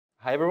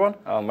Hi everyone,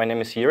 my name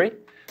is Yuri,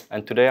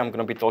 and today I'm going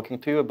to be talking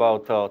to you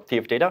about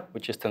tf.data,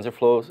 which is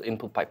TensorFlow's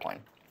input pipeline.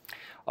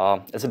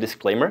 As a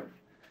disclaimer,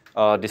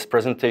 this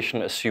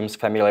presentation assumes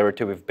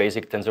familiarity with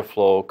basic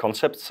TensorFlow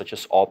concepts such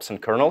as ops and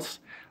kernels,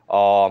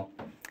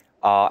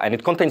 and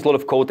it contains a lot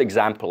of code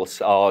examples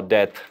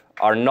that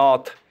are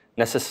not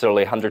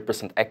necessarily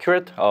 100%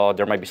 accurate.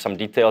 There might be some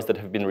details that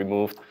have been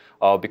removed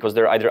because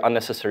they're either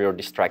unnecessary or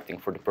distracting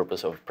for the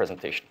purpose of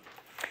presentation.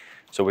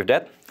 So with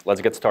that,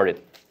 let's get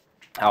started.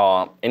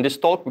 In this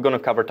talk, we're going to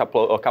cover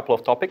a couple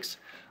of topics.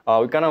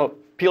 We're going to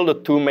peel the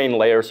two main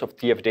layers of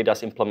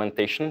tf.data's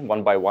implementation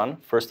one by one,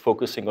 first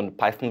focusing on the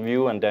Python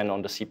view and then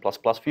on the C++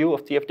 view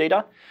of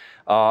tf.data.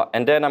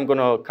 And then I'm going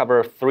to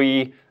cover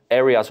three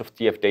areas of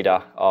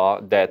tf.data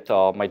that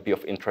might be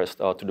of interest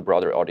to the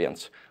broader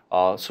audience.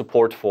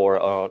 Support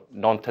for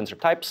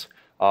non-tensor types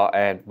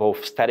and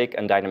both static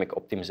and dynamic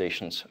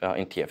optimizations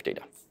in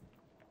tf.data.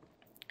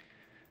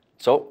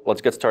 So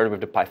let's get started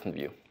with the Python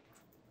view.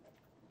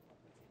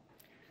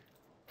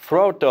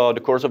 Throughout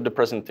the course of the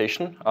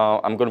presentation,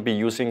 I'm going to be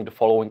using the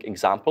following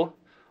example,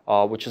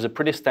 which is a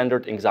pretty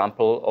standard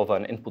example of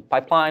an input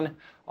pipeline.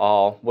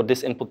 What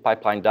this input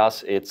pipeline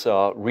does, it's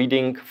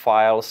reading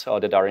files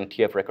that are in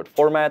TF record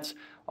formats.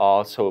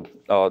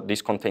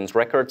 This contains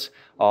records,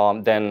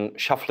 then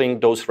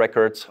shuffling those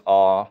records,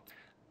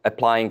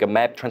 applying a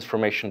map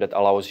transformation that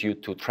allows you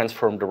to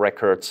transform the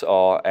records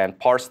and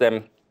parse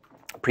them,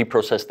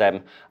 pre-process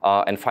them,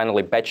 and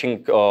finally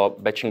batching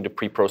the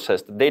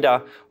pre-processed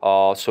data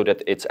so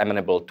that it's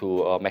amenable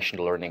to machine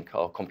learning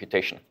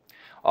computation.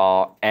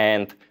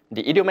 And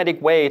the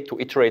idiomatic way to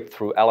iterate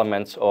through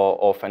elements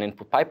of an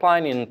input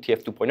pipeline in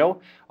TF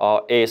 2.0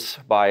 is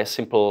by a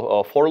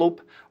simple for loop,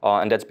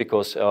 and that's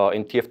because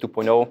in TF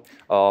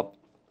 2.0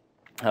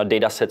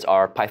 data sets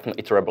are Python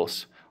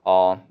iterables.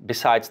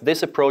 Besides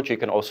this approach, you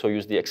can also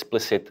use the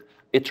explicit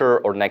iter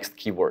or next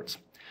keywords.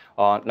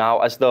 Now,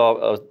 as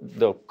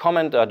the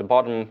comment at the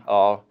bottom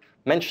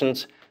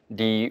mentions,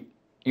 the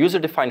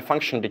user-defined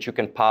function that you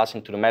can pass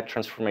into the map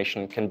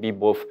transformation can be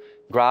both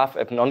graph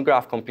and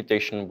non-graph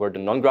computation, where the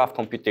non-graph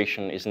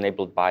computation is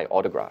enabled by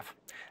autograph.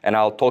 And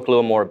I'll talk a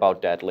little more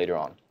about that later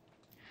on.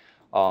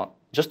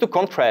 Just to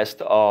contrast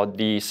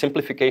the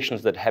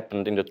simplifications that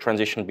happened in the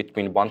transition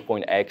between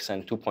 1.x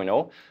and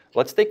 2.0,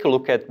 let's take a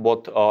look at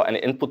what an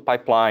input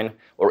pipeline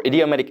or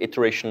idiomatic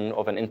iteration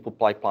of an input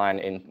pipeline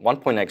in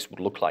 1.x would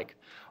look like.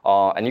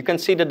 And you can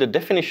see that the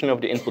definition of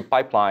the input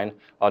pipeline,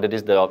 that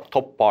is the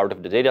top part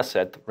of the data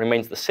set,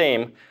 remains the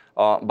same,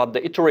 but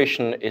the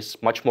iteration is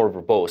much more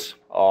verbose.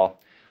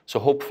 So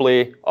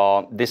hopefully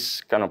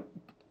this kind of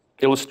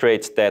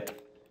illustrates that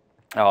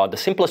the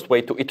simplest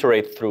way to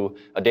iterate through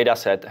a data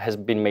set has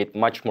been made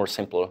much more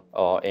simple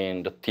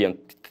in the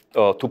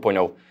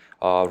 2.0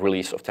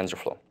 release of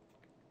TensorFlow.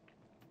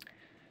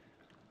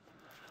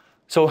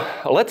 So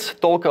let's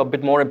talk a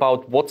bit more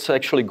about what's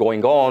actually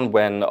going on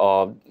when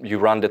you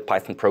run that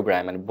Python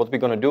program. And what we're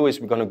going to do is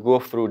we're going to go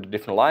through the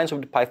different lines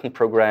of the Python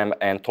program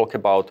and talk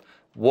about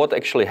what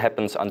actually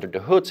happens under the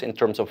hoods in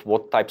terms of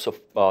what types of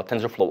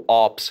TensorFlow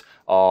ops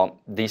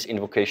these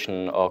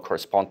invocations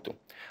correspond to.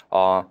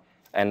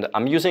 And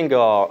I'm using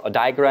a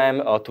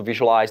diagram to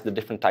visualize the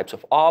different types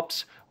of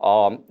ops.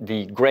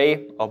 The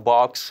gray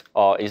box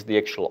is the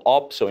actual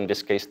op, so in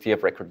this case,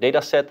 TF record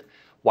data set,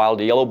 while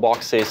the yellow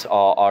boxes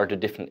are the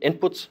different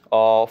inputs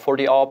for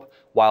the op,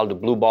 while the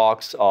blue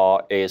box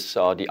is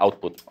the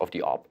output of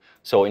the op.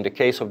 So in the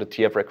case of the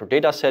TF record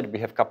data set, we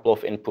have a couple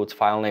of inputs,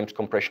 file names,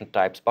 compression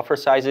types, buffer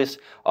sizes,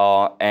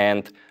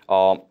 and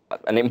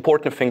an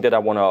important thing that I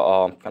want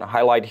to kind of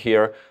highlight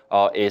here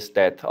is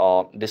that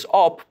this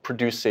op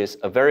produces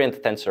a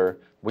variant tensor,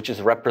 which is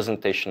a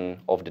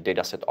representation of the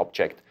dataset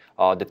object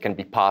that can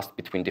be passed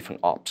between different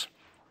ops.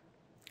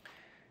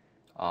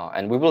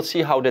 And we will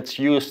see how that's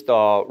used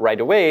right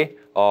away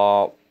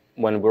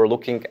when we're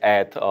looking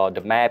at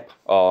the map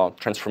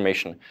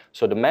transformation.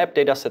 So the map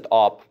dataset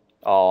op,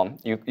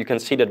 you can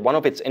see that one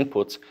of its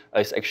inputs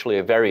is actually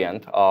a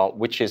variant,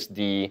 which is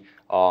the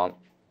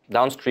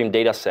downstream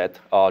data set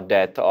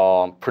that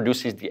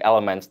produces the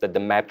elements that the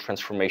map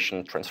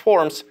transformation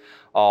transforms.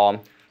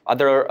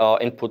 Other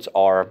inputs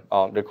are,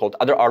 they're called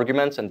other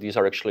arguments, and these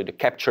are actually the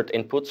captured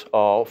inputs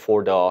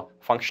for the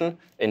function.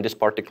 In this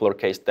particular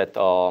case,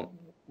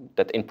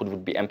 that input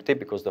would be empty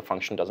because the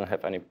function doesn't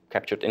have any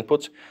captured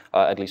inputs,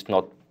 at least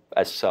not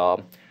as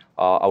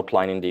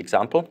outlined in the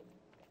example.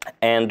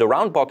 And the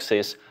round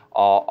boxes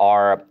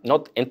are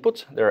not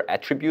inputs, they're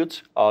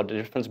attributes. The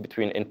difference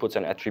between inputs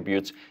and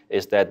attributes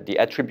is that the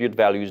attribute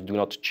values do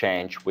not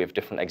change with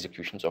different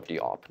executions of the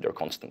op, they're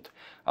constant.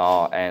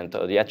 And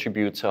the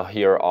attributes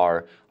here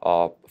are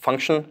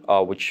function,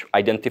 which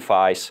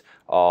identifies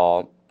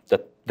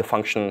the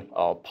function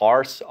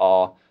parse,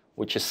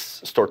 which is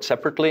stored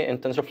separately in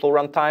TensorFlow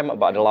runtime,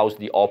 but allows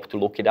the op to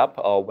look it up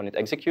when it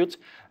executes,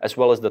 as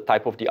well as the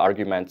type of the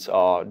arguments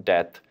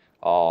that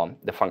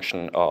the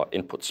function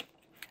inputs.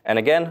 And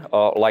again,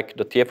 like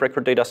the TF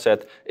record data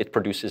set, it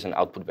produces an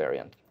output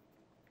variant.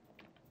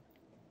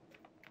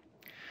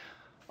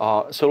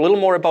 So a little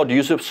more about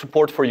user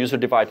support for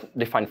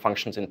user-defined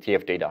functions in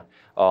tf.data.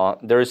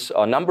 There's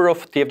a number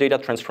of tf.data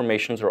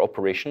transformations or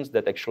operations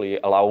that actually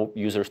allow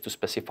users to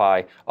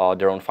specify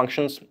their own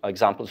functions.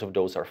 Examples of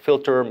those are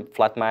filter,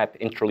 flat map,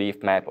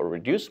 interleave, map, or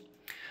reduce.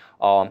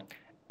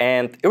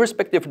 And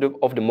irrespective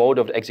of the mode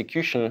of the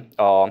execution,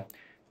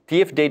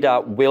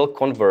 tf.data will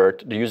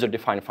convert the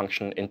user-defined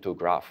function into a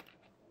graph.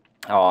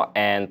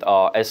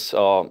 As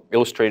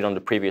illustrated on the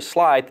previous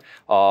slide,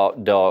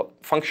 the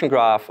function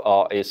graph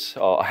is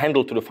a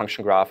handle to the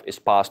function graph is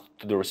passed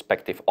to the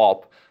respective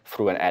op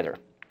through an adder.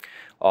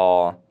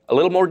 A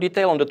little more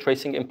detail on the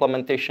tracing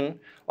implementation.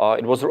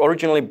 It was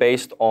originally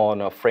based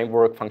on a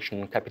framework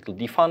function capital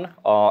D-fun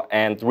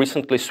and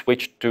recently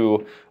switched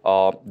to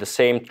the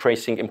same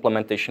tracing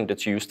implementation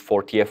that's used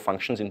for TF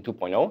functions in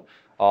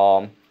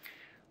 2.0.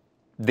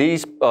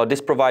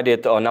 This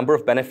provided a number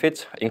of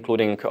benefits,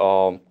 including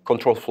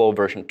TensorFlow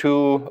version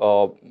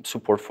 2,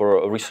 support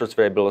for resource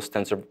variables,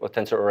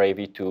 tensor array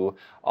v2,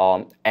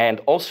 and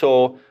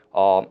also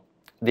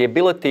the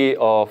ability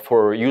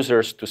for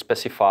users to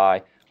specify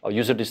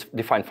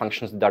user-defined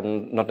functions that are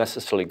not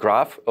necessarily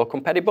graph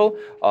compatible,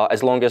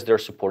 as long as they're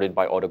supported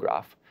by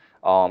autograph.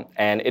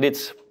 And it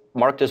is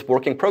marked as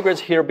work in progress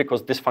here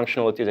because this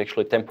functionality is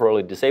actually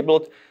temporarily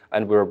disabled,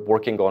 and we're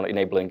working on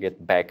enabling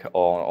it back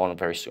on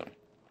very soon.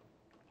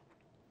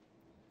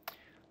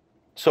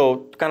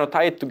 So to kind of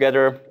tie it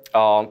together,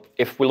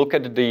 if we look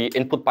at the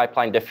input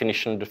pipeline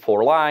definition, the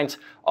 4 lines,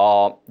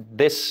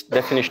 this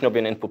definition of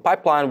an input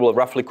pipeline will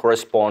roughly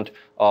correspond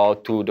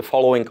to the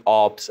following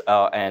ops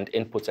and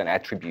inputs and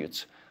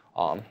attributes.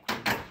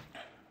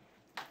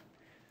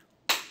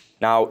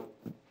 Now,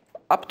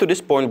 up to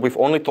this point, we've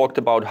only talked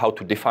about how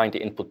to define the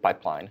input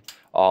pipeline.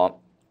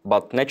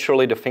 But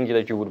naturally, the thing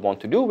that you would want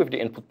to do with the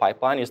input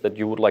pipeline is that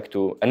you would like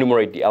to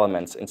enumerate the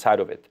elements inside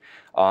of it.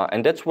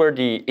 And that's where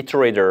the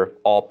iterator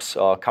ops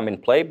come in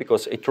play,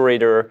 because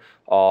iterator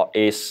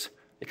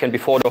it can be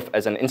thought of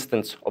as an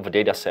instance of a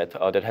data set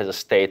that has a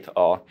state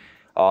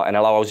and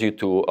allows you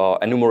to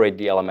enumerate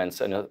the elements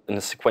in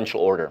a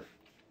sequential order.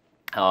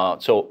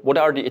 So what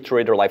are the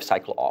iterator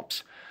lifecycle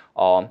ops?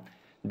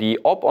 The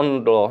op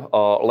on the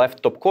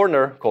left top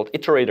corner, called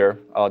iterator,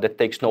 that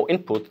takes no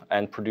input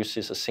and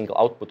produces a single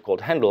output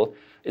called handle,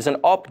 is an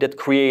op that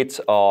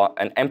creates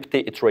an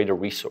empty iterator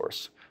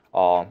resource,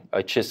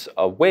 which is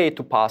a way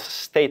to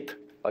pass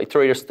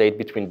iterator state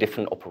between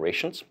different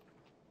operations.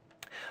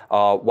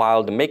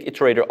 While the make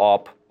iterator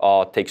op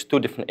takes 2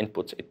 different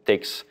inputs. It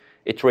takes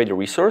iterator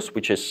resource,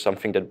 which is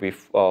something that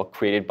we've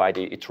created by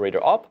the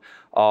iterator op,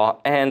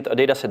 and a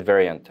dataset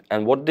variant.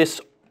 And what this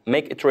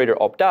make iterator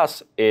op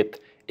does, it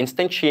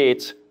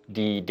instantiates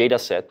the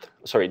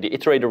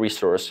iterator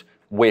resource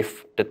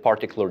with that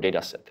particular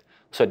dataset.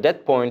 So at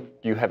that point,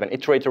 you have an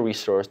iterator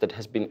resource that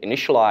has been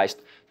initialized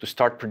to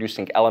start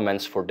producing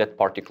elements for that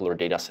particular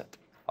dataset,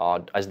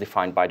 as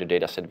defined by the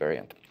dataset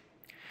variant.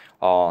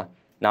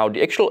 Now,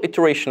 the actual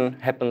iteration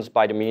happens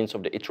by the means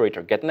of the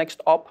iterator getNext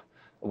op,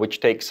 which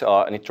takes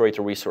an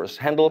iterator resource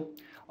handle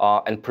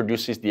and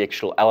produces the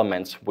actual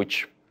elements,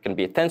 which can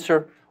be a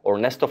tensor or a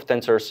nest of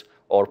tensors,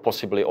 or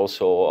possibly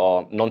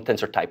also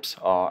non-tensor types.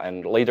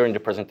 And later in the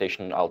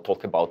presentation, I'll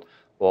talk about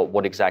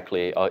what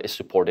exactly is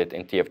supported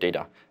in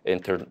tf.data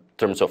in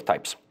terms of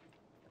types.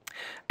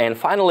 And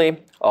finally,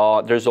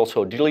 there's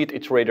also a delete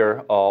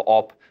iterator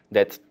op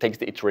that takes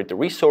the iterator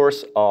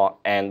resource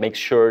and makes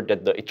sure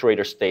that the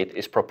iterator state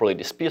is properly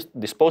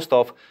disposed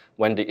of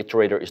when the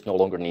iterator is no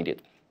longer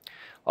needed.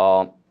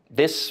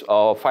 This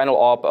final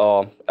op,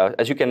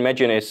 as you can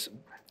imagine, is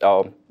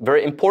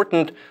very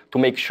important to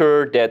make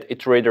sure that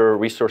iterator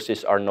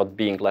resources are not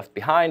being left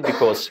behind,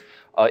 because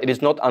it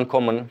is not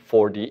uncommon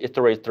for the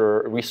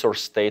iterator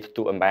resource state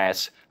to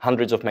amass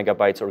hundreds of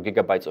megabytes or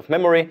gigabytes of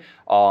memory,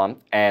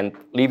 and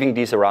leaving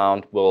these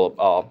around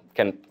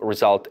can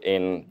result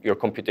in your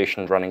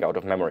computation running out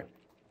of memory.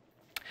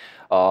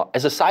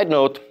 As a side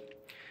note,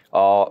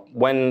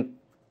 when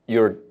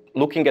you're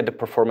looking at the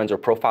performance or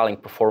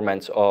profiling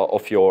performance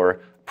of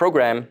your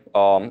program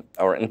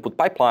or input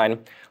pipeline,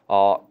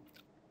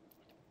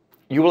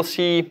 you will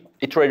see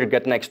iterator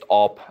getNext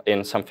op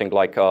in something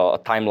like a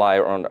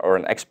timeline or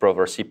an XProv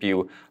or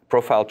CPU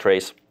profile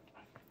trace.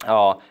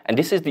 And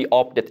this is the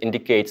op that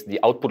indicates the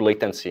output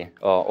latency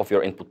of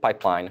your input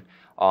pipeline.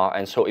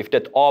 And so if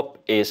that op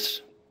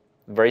is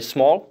very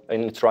small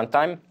in its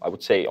runtime, I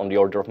would say on the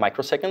order of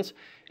microseconds,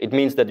 it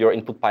means that your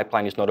input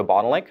pipeline is not a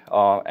bottleneck.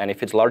 And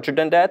if it's larger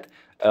than that,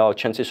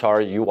 chances are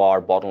you are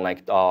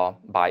bottlenecked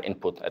by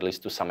input, at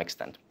least to some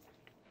extent.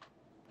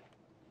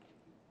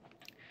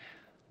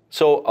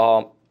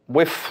 So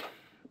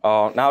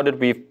now that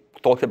we've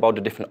talked about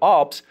the different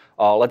ops,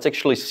 let's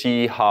actually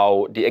see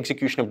how the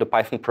execution of the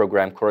Python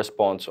program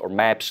corresponds or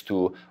maps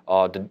to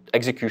the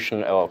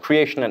execution,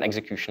 creation and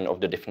execution of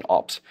the different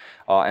ops.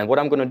 And what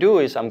I'm going to do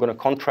is I'm going to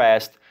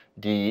contrast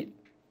the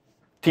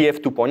TF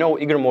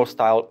 2.0 eager mode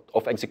style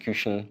of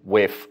execution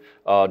with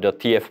the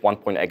TF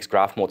 1.x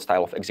graph mode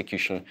style of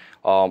execution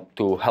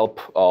to help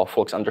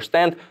folks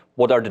understand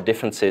what are the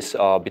differences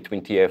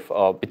between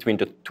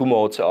the two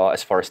modes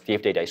as far as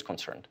TF data is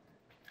concerned.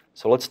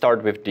 So let's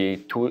start with the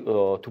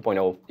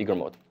 2.0 eager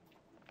mode.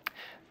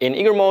 In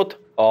eager mode,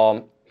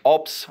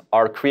 ops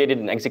are created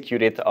and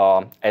executed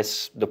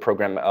as the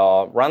program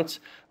runs.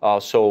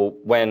 So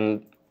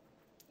when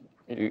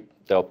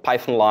the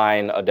Python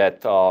line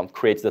that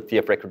creates the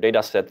TF record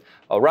dataset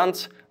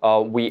runs,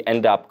 we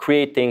end up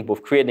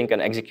both creating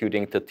and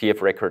executing the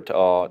TF record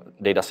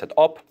dataset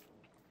op.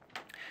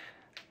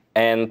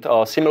 And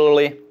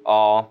similarly,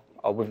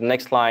 with the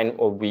next line,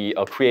 we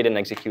create and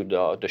execute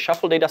the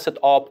shuffle dataset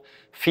op,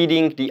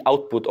 feeding the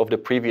output of the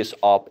previous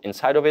op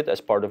inside of it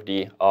as part of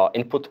the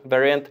input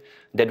variant.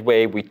 That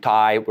way, we're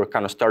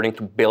kind of starting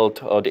to build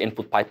the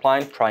input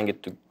pipeline,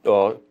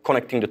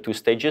 connecting the two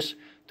stages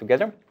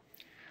together.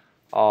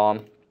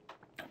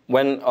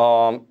 When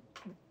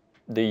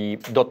the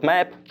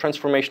 .map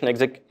transformation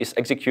is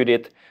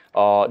executed,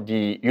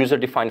 the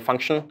user-defined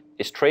function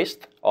is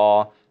traced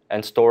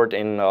and stored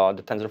in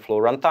the TensorFlow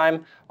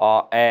runtime,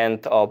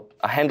 and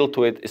a handle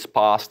to it is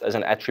passed as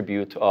an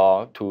attribute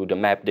to the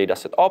map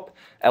dataset op,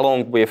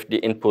 along with the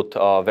input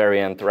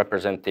variant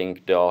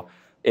representing the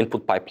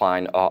input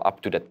pipeline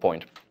up to that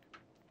point.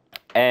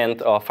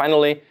 And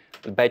finally,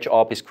 the batch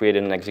op is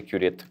created and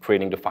executed,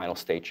 creating the final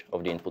stage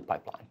of the input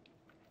pipeline.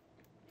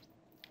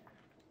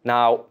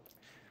 Now,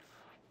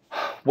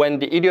 when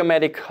the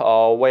idiomatic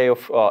way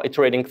of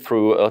iterating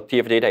through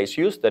TF data is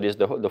used, that is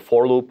the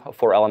for loop,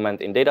 for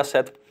element in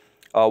dataset,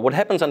 what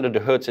happens under the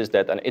hoods is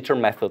that an iter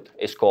method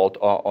is called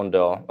on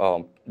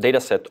the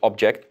dataset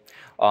object,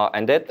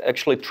 and that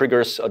actually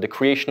triggers the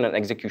creation and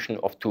execution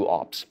of two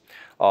ops.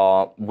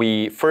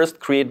 We first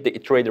create the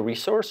iterator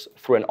resource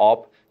through an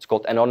op. It's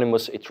called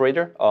anonymous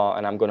iterator,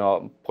 and I'm going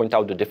to point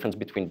out the difference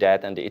between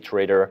that and the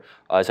iterator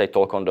as I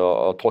talk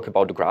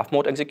about the graph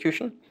mode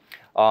execution.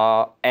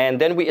 And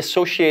then we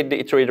associate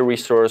the iterator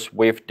resource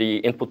with the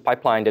input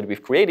pipeline that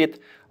we've created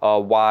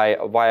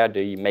via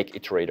the make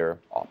iterator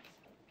op.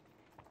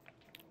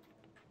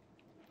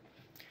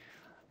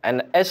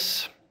 And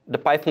as the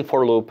Python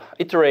for loop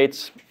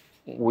iterates,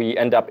 we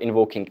end up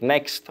invoking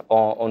next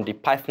on the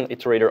Python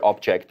iterator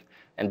object,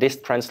 and this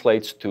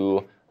translates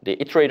to the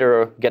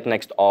iterator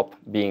getNext op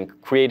being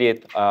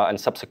created and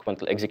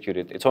subsequently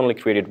executed. It's only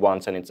created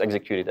once, and it's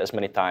executed as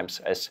many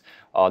times as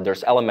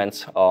there's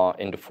elements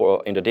in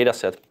the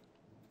dataset.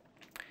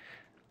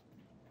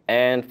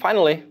 And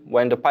finally,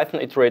 when the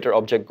Python iterator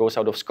object goes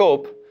out of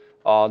scope,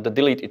 the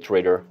delete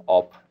iterator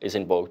op is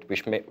invoked,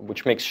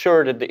 which makes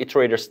sure that the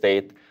iterator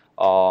state,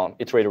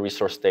 iterator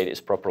resource state, is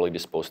properly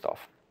disposed of.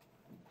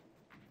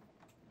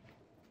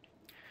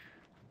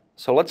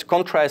 So let's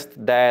contrast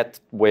that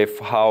with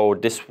how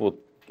this would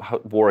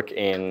work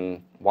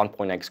in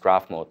 1.x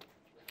graph mode.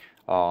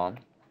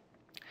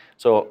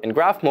 So in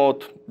graph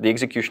mode, the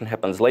execution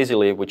happens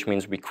lazily, which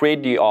means we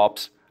create the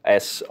ops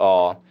as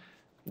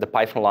the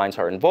Python lines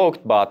are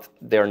invoked, but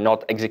they're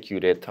not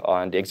executed,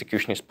 and the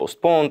execution is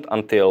postponed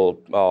until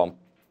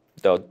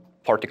the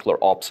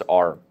particular ops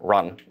are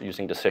run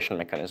using the session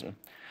mechanism.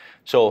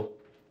 So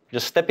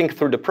just stepping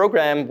through the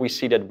program, we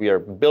see that we are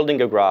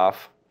building a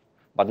graph,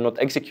 but not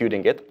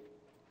executing it.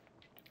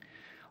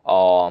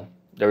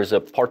 There is a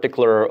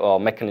particular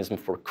mechanism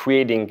for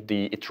creating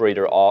the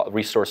iterator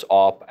resource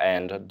op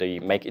and the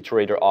make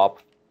iterator op,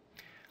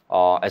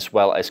 as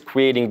well as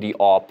creating the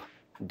op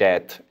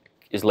that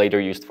is later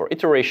used for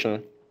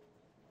iteration.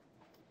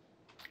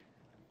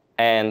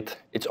 And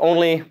it's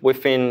only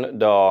within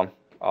the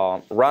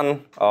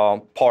run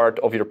part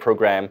of your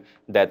program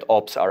that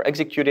ops are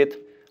executed.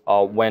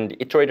 When the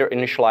iterator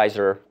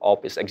initializer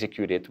op is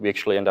executed, we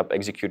actually end up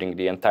executing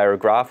the entire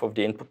graph of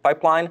the input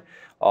pipeline,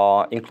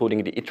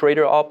 including the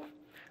iterator op.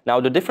 Now,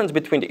 the difference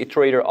between the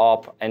iterator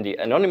op and the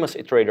anonymous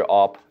iterator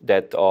op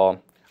that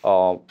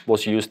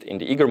was used in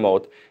the eager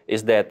mode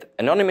is that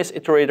anonymous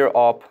iterator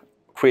op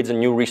creates a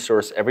new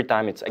resource every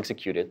time it's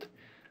executed,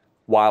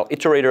 while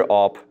iterator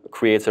op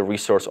creates a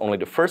resource only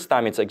the first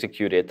time it's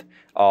executed,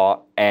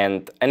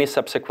 and any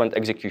subsequent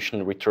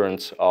execution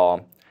returns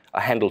a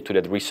handle to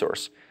that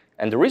resource.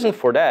 And the reason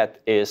for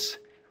that is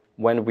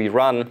when we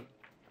run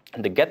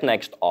the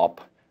getNext op,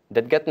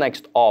 that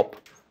getNext op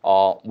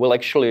will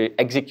actually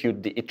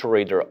execute the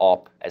iterator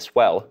op as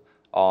well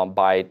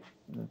by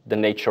the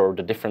nature or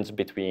the difference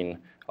between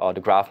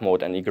the graph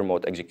mode and eager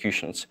mode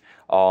executions.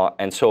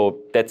 And so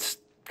that's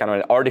kind of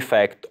an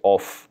artifact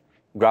of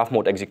graph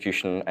mode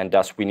execution, and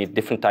thus we need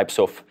different types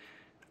of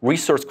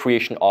resource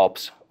creation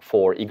ops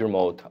for eager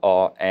mode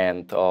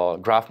and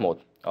graph mode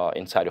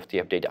inside of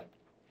TF data.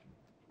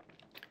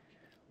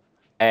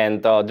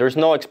 And there's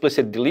no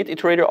explicit delete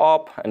iterator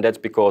op, and that's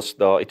because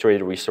the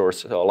iterator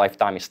resource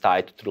lifetime is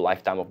tied to the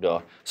lifetime of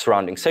the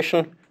surrounding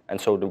session. And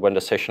so when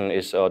the session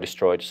is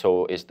destroyed,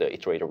 so is the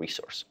iterator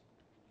resource.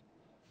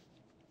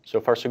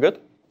 So far, so good?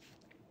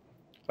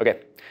 OK.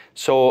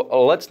 So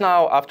let's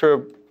now,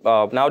 after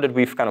now that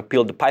we've kind of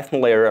peeled the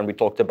Python layer and we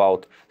talked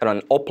about kind of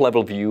an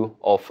op-level view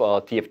of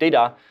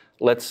tf.data,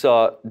 let's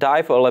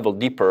dive a level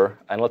deeper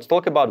and let's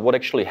talk about what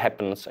actually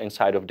happens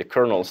inside of the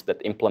kernels that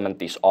implement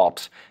these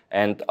ops.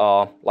 And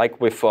like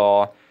with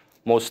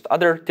most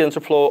other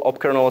TensorFlow op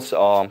kernels,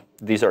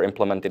 these are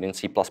implemented in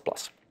C++.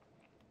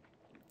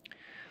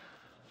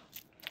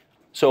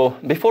 So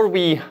before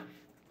we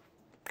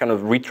kind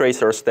of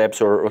retrace our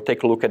steps or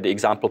take a look at the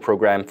example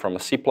program from a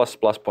C++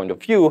 point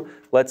of view,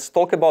 let's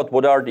talk about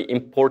what are the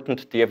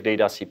important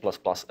tf.data C++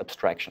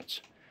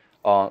 abstractions.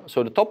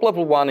 So the top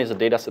level one is a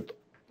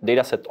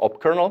dataset op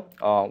kernel,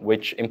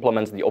 which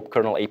implements the op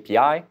kernel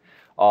API.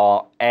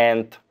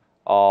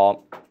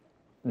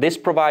 This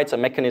provides a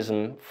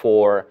mechanism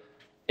for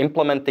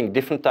implementing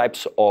different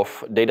types of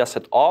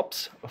dataset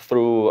ops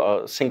through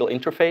a single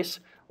interface,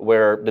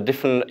 where the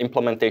different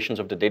implementations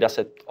of the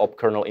dataset op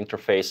kernel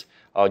interface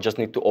just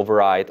need to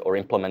override or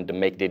implement the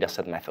make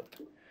dataset method.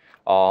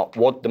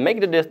 What the make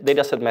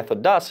dataset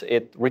method does,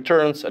 it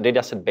returns a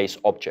dataset-based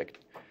object.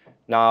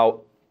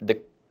 Now,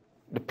 the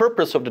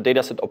purpose of the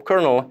dataset op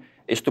kernel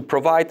is to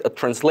provide a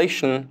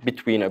translation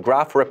between a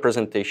graph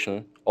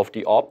representation of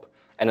the op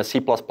and a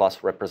C++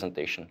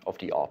 representation of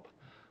the op.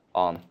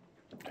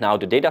 Now,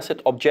 the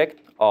dataset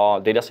object,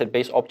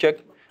 dataset-based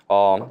object,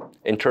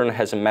 in turn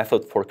has a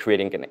method for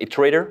creating an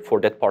iterator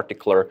for that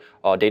particular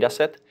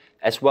dataset,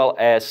 as well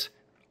as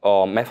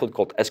a method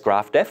called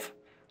sGraphDef,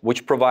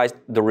 which provides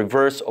the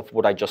reverse of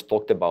what I just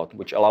talked about,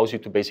 which allows you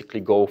to basically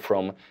go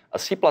from a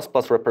C++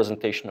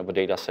 representation of a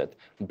dataset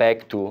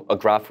back to a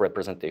graph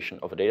representation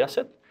of a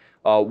dataset,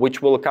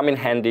 which will come in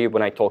handy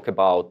when I talk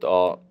about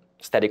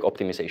static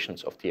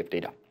optimizations of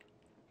tf.data.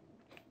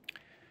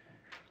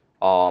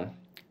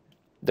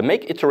 The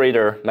make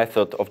iterator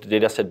method of the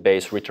dataset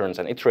base returns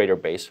an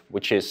iterator base,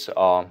 which is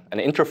an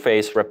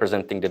interface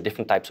representing the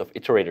different types of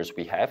iterators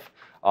we have.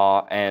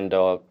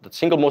 The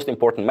single most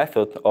important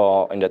method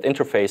in that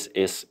interface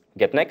is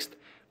getNext,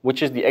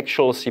 which is the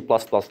actual C++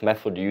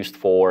 method used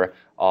for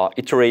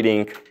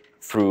iterating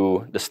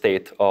through the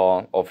state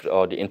of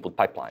the input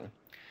pipeline.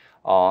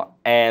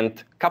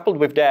 And coupled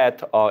with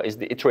that is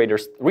the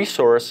iterator's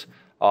resource,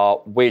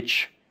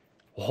 which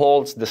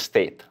holds the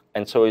state.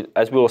 And so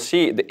as we will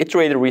see, the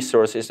iterator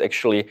resource is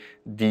actually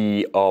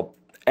the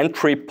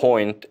entry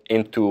point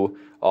into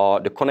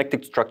the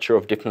connected structure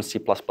of different C++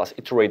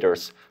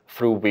 iterators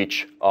through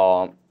which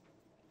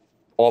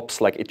ops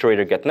like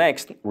iterator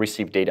getNext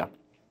receive data.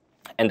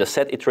 And the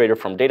set iterator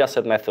from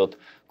dataset method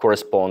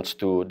corresponds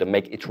to the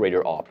make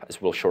iterator op,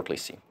 as we'll shortly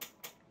see.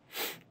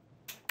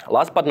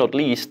 Last but not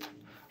least,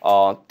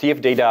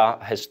 tf.data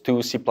has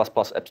two C++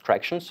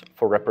 abstractions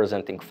for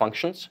representing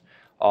functions.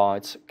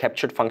 It's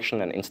captured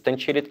function and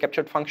instantiated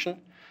captured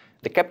function.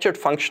 The captured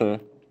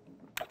function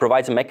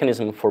provides a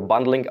mechanism for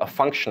bundling a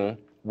function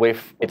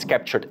with its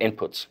captured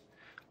inputs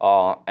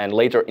and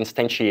later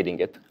instantiating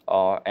it.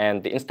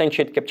 And the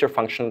instantiate capture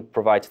function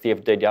provides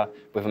tf.data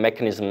with a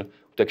mechanism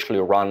to actually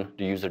run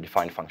the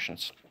user-defined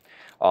functions.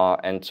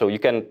 And so you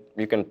can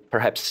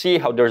perhaps see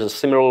how there's a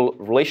similar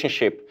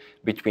relationship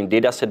between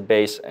dataset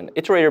base and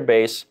iterator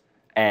base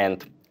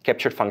and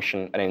captured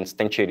function and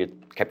instantiated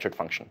captured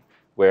function,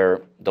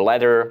 where the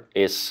latter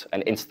is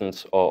an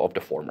instance of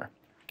the former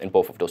in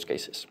both of those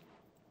cases.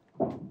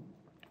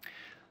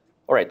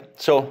 All right,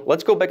 so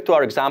let's go back to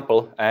our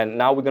example, and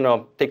now we're going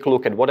to take a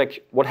look at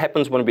what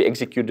happens when we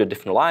execute the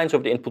different lines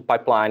of the input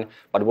pipeline,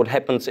 but what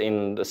happens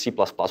in the C++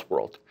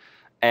 world.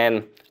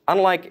 And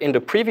unlike in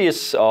the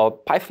previous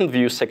Python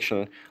view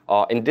section,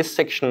 in this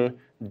section,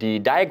 the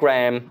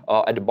diagram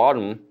at the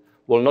bottom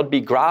will not be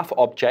graph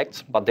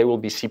objects, but they will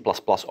be C++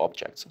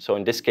 objects. So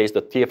in this case,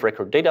 the TF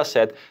record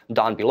dataset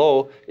down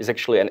below is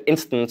actually an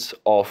instance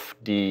of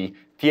the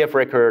TF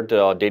record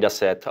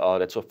dataset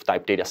that's of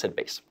type dataset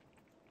base.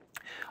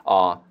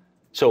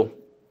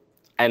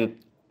 And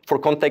for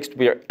context,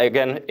 we are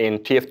again in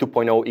TF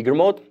 2.0 eager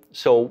mode.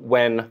 So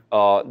when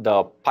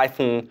the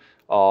Python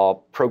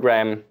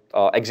program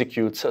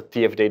executes a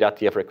tf.data,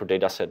 TF record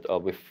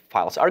dataset with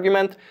files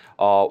argument,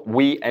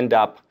 we end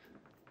up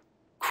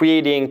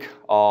creating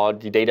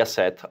the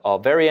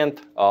dataset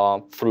variant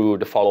through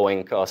the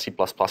following C++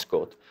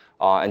 code.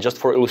 And just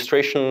for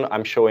illustration,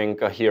 I'm showing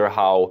here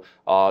how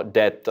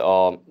that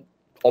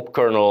op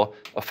kernel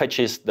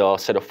fetches the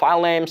set of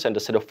file names, and the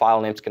set of file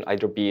names can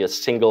either be a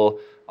single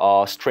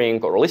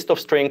string or a list of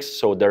strings,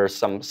 so there's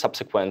some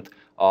subsequent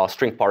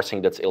string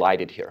parsing that's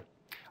elided here.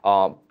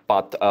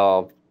 But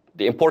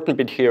the important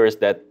bit here is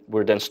that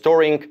we're then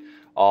storing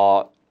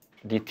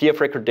the TF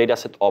record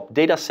dataset op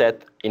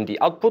dataset in the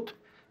output,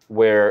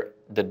 where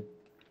the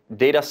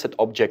dataset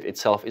object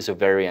itself is a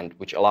variant,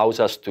 which allows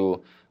us to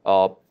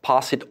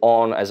pass it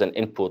on as an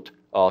input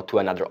to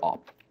another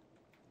op.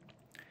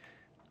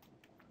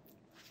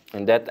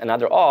 And that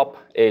another op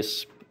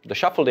is the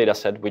shuffle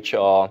dataset, which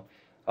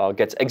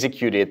gets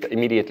executed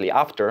immediately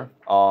after.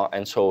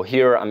 And so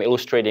here I'm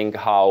illustrating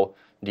how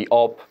the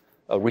op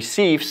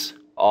receives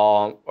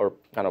or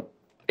kind of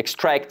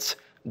extracts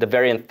the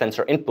variant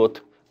tensor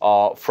input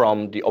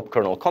from the op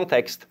kernel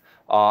context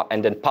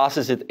and then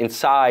passes it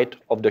inside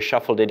of the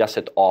shuffle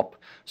dataset op,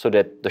 so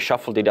that the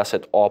shuffle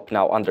dataset op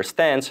now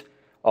understands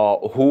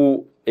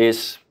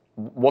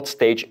what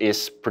stage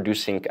is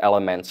producing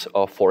elements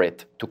for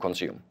it to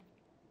consume.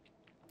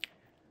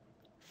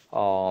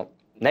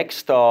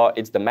 Next,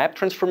 it's the map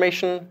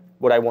transformation.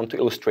 What I want to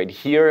illustrate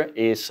here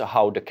is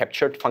how the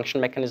captured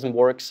function mechanism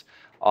works.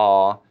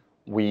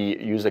 We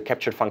use a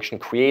captured function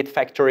create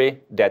factory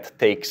that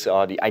takes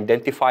the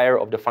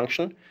identifier of the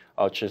function,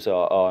 which is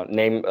a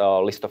name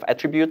list of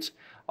attributes,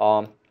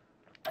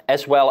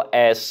 as well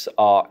as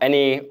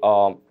any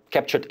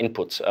captured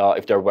inputs,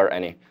 if there were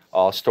any,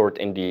 stored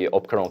in the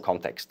opkernel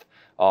context.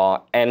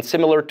 And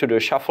similar to the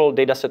shuffle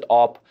dataset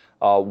op,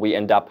 we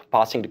end up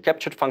passing the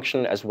captured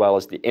function as well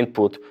as the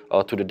input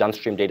to the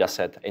downstream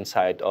dataset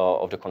inside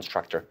of the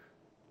constructor.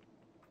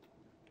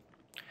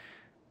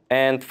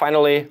 And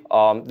finally,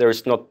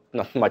 there's not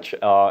much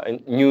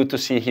new to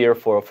see here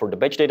for the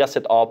batch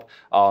dataset op,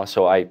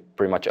 so I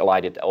pretty much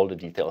elided all the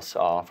details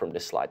from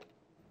this slide.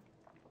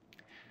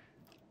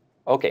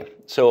 OK,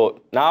 so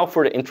now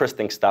for the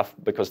interesting stuff,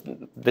 because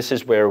this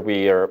is where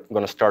we are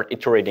going to start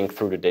iterating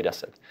through the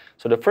dataset.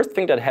 So the first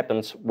thing that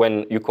happens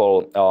when you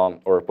call,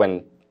 or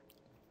when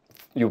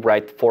you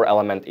write for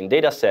element in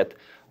dataset,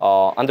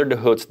 under the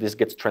hoods, this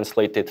gets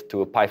translated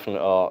to a Python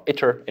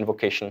iter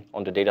invocation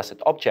on the dataset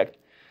object.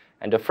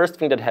 And the first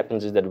thing that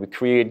happens is that we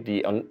create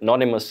the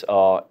anonymous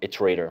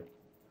iterator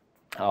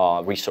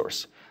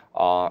resource.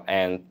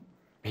 And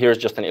here's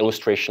just an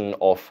illustration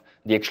of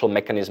the actual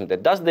mechanism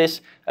that does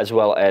this, as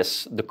well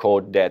as the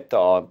code that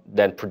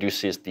then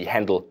produces the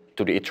handle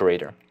to the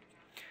iterator.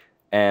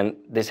 And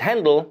this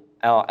handle,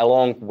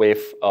 along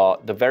with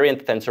the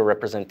variant tensor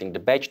representing the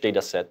batch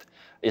dataset,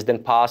 is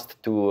then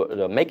passed to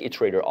the make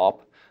iterator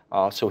op.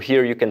 So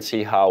here you can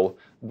see how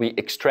we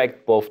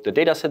extract both the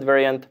dataset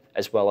variant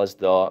as well as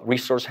the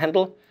resource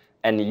handle,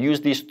 and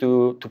use these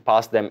two to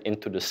pass them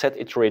into the set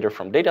iterator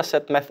from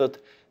dataset method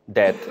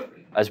that,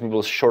 as we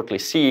will shortly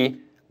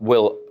see,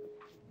 will,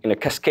 in a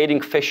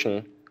cascading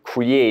fashion,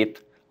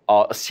 create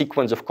a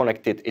sequence of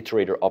connected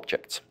iterator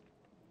objects.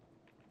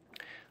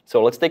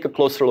 So let's take a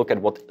closer look at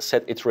what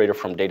set iterator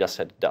from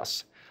dataset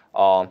does.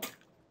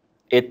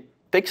 It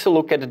takes a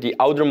look at the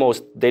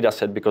outermost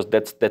dataset, because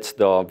that's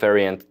the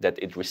variant that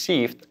it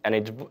received, and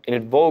it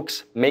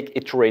invokes make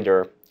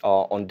iterator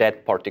on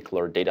that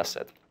particular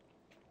dataset.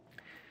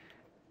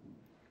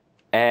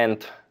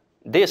 And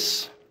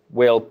this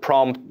will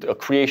prompt a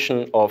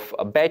creation of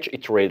a batch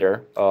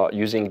iterator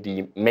using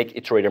the make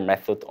iterator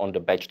method on the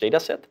batch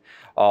dataset,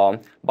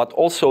 but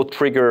also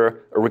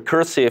trigger a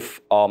recursive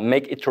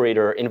make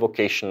iterator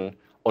invocation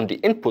on the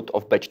input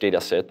of batch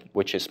dataset,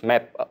 which is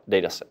map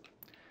dataset.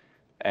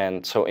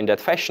 And so in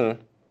that fashion,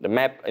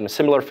 in a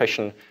similar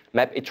fashion,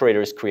 map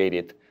iterator is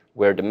created,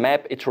 where the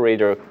map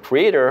iterator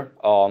creator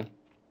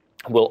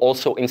will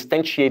also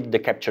instantiate the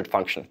captured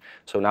function.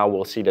 So now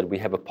we'll see that we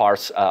have a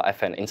parse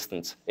fn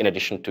instance in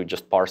addition to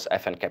just parse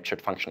fn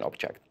captured function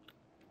object.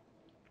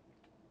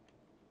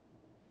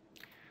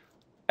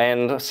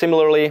 And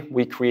similarly,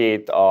 we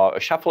create a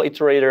shuffle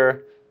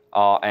iterator,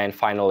 and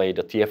finally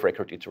the tf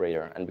record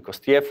iterator. And because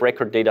tf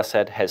record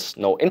dataset has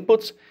no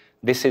inputs,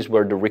 this is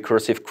where the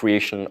recursive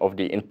creation of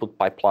the input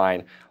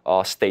pipeline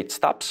state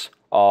stops.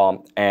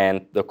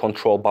 And the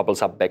control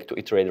bubbles up back to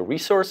iterator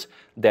resource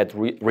that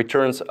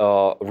returns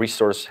a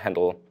resource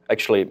handle.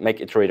 Actually, make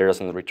iterator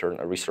doesn't return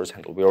a resource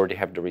handle. We already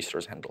have the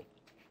resource handle.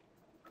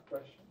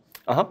 Question.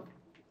 Uh-huh.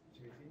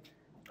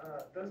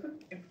 Does the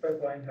input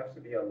pipeline have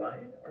to be a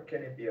line, or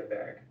can it be a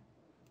DAG?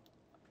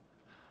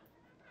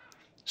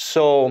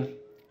 So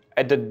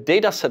at the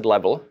dataset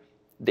level,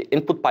 the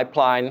input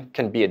pipeline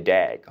can be a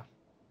DAG.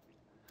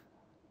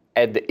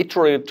 At the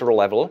iterator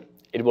level,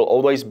 it will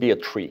always be a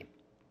tree.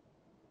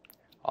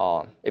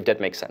 If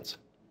that makes sense.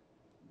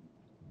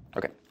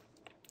 OK.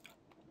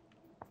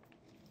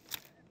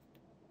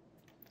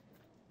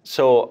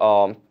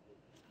 So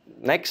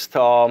next,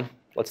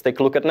 let's take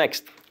a look at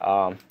next.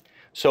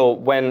 So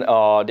when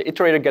the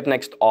iterator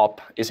getNext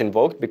op is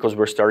invoked, because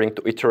we're starting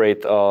to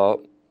iterate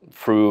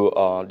through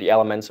the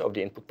elements of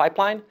the input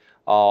pipeline,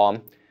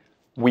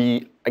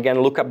 we again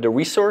look up the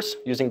resource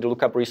using the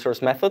lookup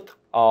resource method,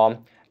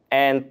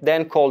 and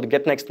then call the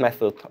getNext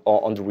method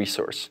on the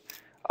resource.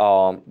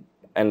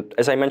 And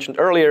as I mentioned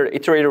earlier,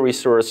 iterator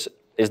resource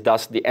is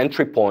thus the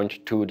entry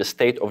point to the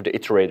state of the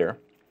iterator.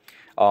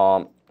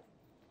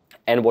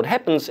 And what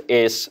happens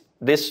is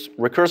this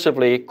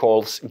recursively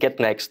calls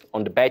getNext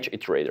on the batch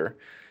iterator.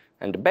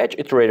 And the batch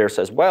iterator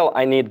says, well,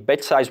 I need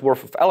batch size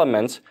worth of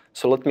elements,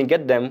 so let me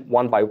get them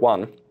one by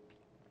one.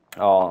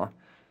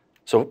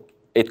 So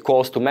it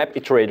calls to map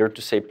iterator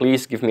to say,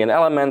 please give me an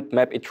element.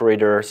 Map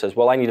iterator says,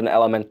 well, I need an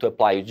element to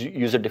apply a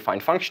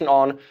user-defined function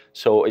on.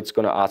 So it's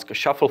going to ask a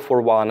shuffle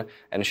for one.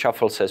 And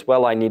shuffle says,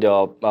 well, I need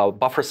a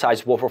buffer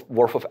size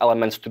worth of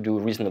elements to do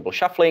reasonable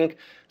shuffling.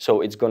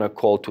 So it's going to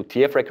call to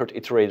tf record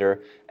iterator.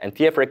 And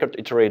tf record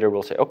iterator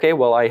will say, OK,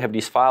 well, I have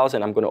these files,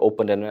 and I'm going to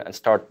open them and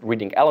start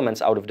reading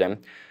elements out of them.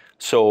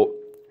 So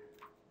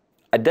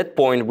at that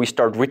point, we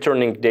start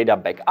returning data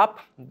back up.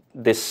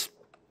 This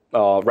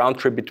round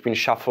trip between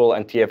shuffle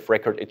and TF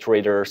record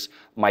iterators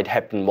might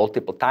happen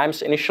multiple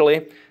times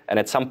initially, and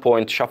at some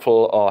point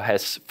shuffle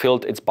has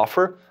filled its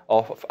buffer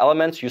of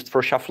elements used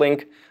for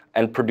shuffling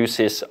and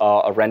produces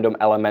a random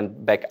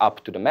element back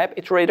up to the map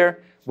iterator,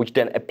 which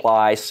then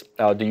applies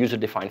the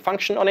user-defined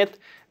function on it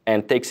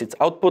and takes its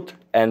output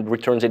and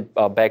returns it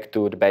back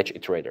to the batch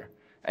iterator.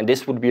 And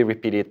this would be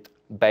repeated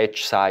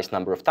batch size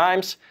number of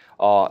times.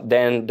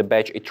 Then the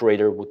batch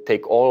iterator would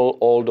take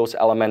all those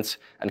elements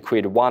and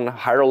create one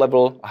higher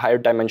level, higher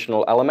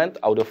dimensional element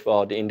out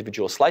of the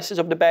individual slices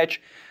of the batch,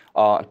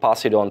 and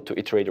pass it on to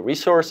iterator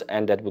resource,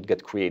 and that would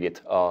get created,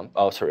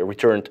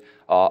 returned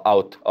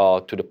out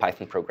to the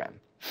Python program.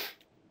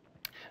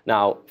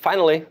 Now,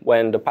 finally,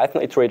 when the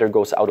Python iterator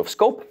goes out of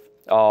scope,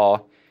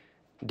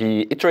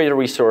 the iterator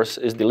resource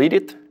is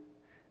deleted,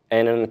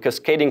 and in a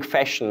cascading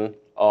fashion,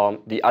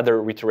 the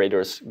other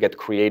iterators get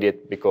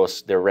created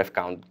because their ref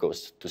count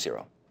goes to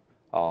 0.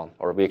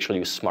 Or we actually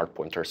use smart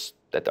pointers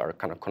that are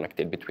kind of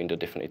connected between the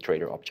different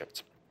iterator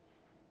objects.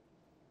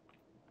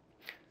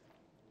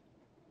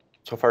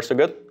 So far, so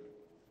good?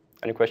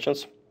 Any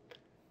questions?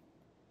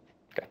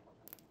 Okay.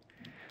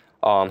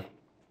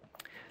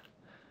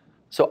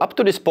 So up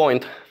to this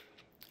point,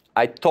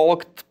 I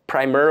talked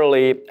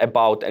primarily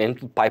about an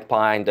input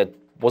pipeline that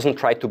wasn't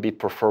tried to be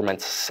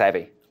performance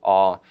savvy.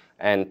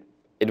 And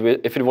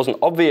if it wasn't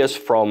obvious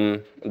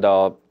from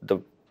the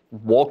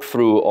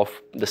walkthrough of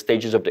the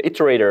stages of the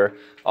iterator,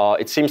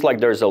 it seems like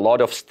there's a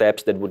lot of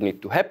steps that would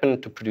need to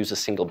happen to produce a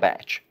single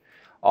batch.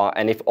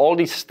 And if all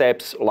these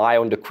steps lie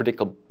on the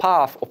critical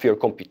path of your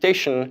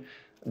computation,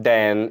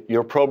 then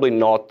you're probably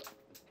not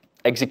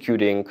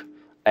executing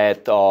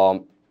at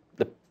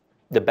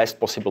the best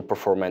possible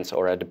performance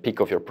or at the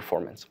peak of your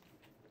performance.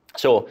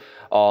 So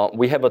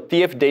we have a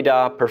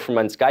tf.data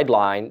performance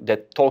guideline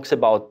that talks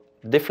about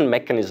different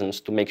mechanisms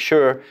to make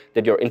sure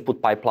that your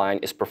input pipeline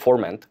is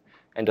performant.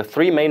 And the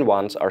three main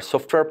ones are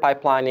software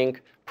pipelining,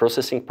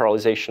 processing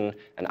parallelization,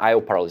 and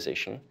I/O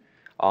parallelization.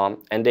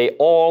 And they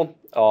all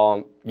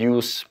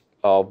use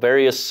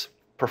various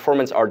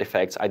performance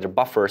artifacts, either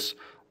buffers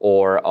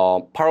or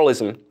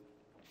parallelism,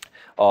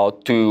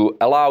 to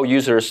allow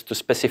users to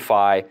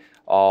specify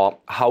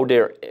how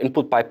their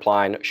input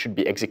pipeline should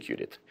be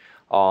executed.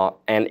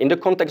 And in the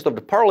context of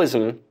the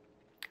parallelism,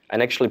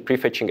 and actually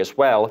prefetching as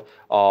well,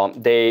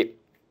 they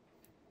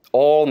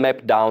all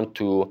map down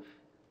to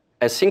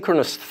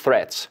asynchronous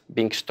threads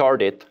being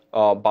started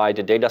by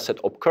the dataset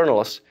op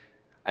kernels,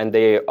 and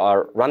they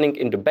are running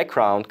in the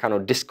background, kind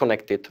of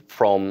disconnected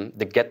from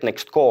the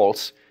getNext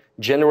calls,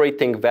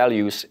 generating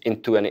values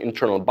into an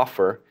internal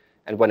buffer.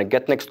 And when a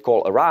getNext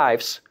call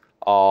arrives,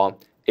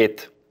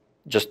 it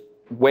just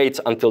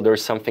waits until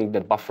there's something in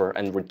that buffer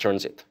and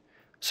returns it.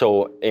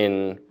 So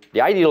in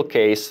the ideal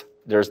case,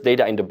 there's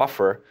data in the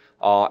buffer,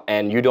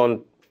 and you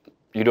don't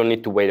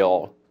need to wait at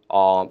all.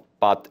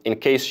 But in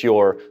case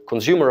your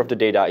consumer of the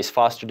data is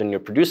faster than your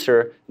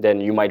producer,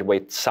 then you might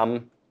wait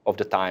some of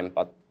the time,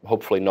 but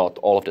hopefully not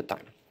all of the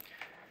time.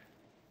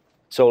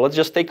 So let's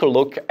just take a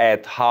look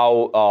at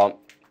how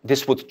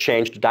this would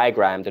change the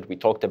diagram that we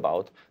talked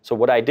about. So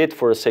what I did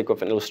for the sake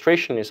of an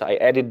illustration is I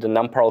added the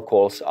numParall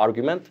calls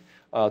argument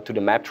to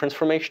the map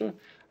transformation,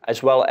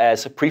 as well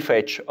as a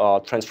prefetch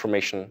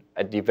transformation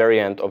at the very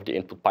end of the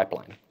input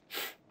pipeline.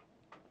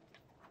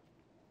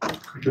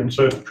 Could you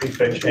insert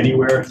prefetch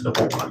anywhere in the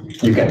whole one?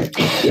 You can,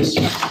 yes.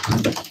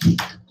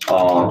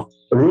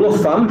 The rule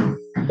of thumb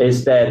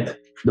is that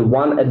the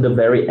one at the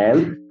very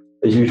end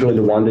is usually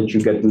the one that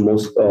you get the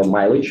most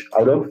mileage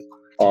out of,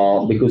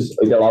 because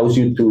it allows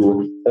you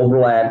to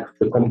overlap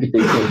the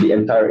computation of the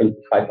entire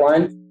input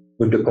pipeline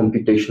with the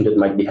computation that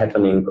might be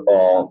happening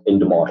in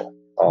the model,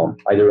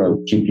 either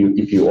on GPU,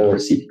 TPU, or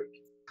CPU.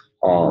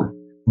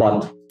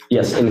 But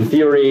yes, in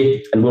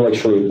theory, and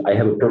I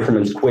have a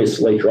performance quiz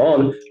later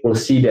on, we'll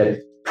see that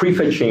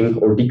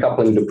prefetching or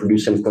decoupling the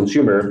producer and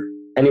consumer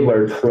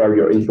anywhere throughout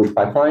your input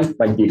pipeline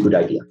might be a good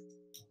idea.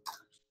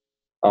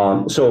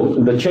 So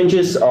the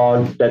changes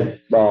that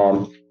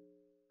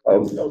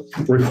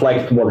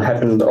reflect what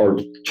happened, or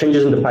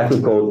changes in the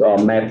Python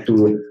code map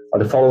to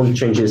the following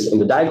changes in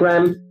the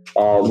diagram.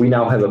 We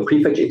now have a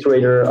prefetch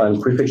iterator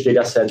and prefetch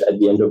dataset at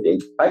the end of the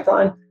input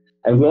pipeline.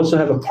 And we also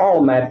have a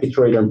parallel map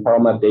iterator and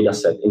parallel map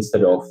dataset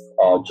instead of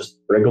just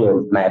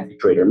regular map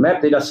iterator.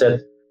 Map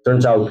dataset,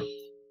 turns out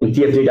in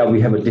tf.data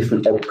we have a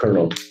different op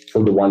kernel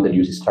for the one that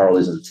uses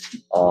parallelism.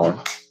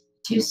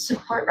 Do you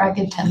support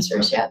ragged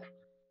tensors yet?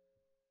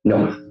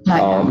 No,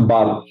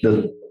 but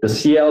the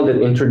CL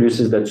that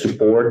introduces that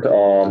support,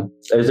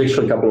 there's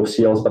actually a couple of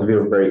CLs, but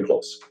we're very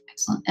close.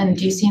 Excellent. And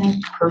do you see any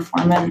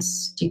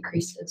performance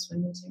decreases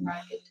when using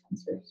ragged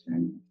tensors?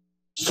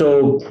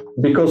 So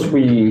because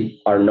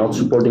we are not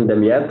supporting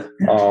them yet,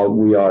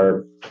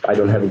 I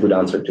don't have a good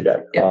answer to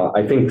that. Yeah.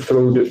 I think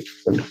through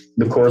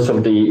the course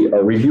of the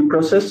review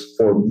process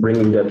for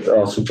bringing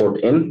that support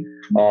in,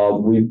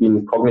 we've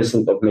been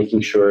cognizant of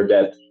making sure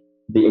that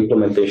the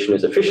implementation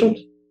is efficient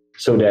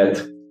so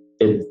that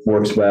it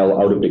works well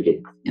out of the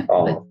gate. Yeah,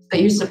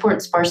 but you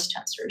support sparse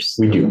tensors.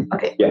 We do.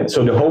 Okay. Yeah.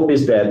 So the hope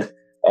is that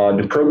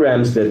the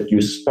programs that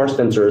use sparse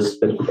tensors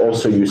that could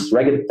also use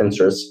ragged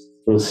tensors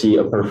will see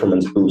a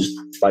performance boost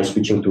by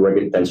switching to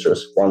ragged tensors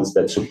once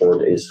that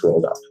support is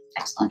rolled out.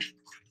 Excellent.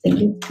 Thank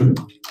you.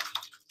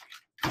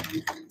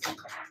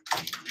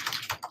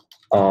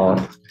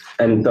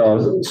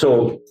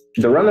 So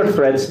the runner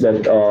threads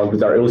that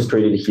are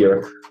illustrated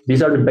here,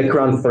 these are the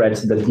background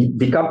threads that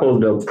decouple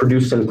the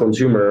producer and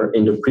consumer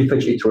in the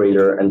prefetch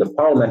iterator and the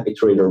parallel map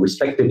iterator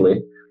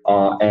respectively,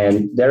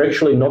 and they're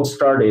actually not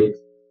started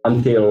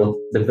until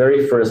the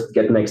very first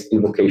getNext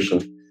invocation.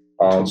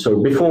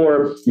 So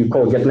before you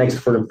call getNext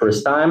for the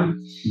first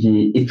time,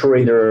 the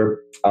iterator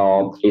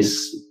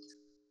is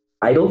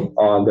idle.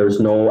 There's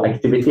no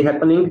activity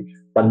happening.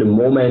 But the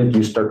moment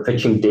you start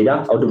fetching data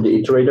out of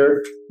the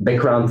iterator,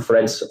 background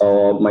threads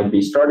might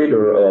be started,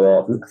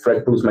 or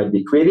thread pools might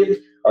be created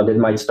that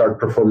might start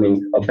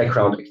performing a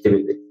background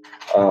activity.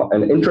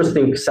 An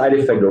interesting side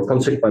effect or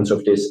consequence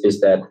of this is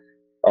that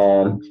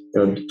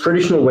the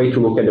traditional way to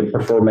look at the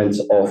performance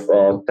of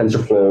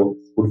TensorFlow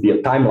would be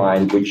a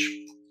timeline, which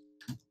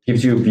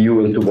gives you a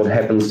view into what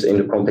happens in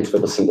the context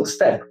of a single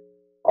step.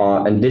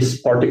 And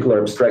this particular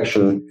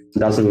abstraction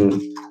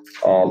doesn't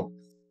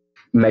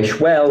mesh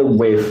well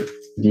with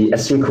the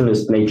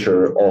asynchronous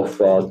nature of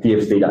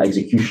tf.data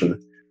execution.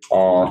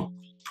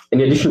 In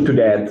addition to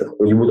that,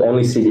 you would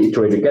only see the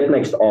iterator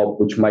getNext op,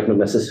 which might not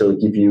necessarily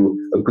give you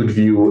a good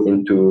view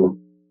into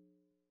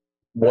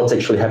what's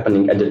actually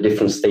happening at the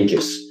different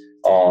stages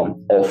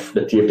of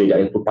the tf.data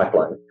input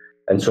pipeline.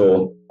 And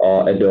so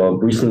at the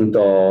recent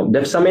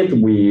Dev Summit,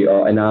 we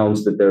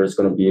announced that there is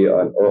going to be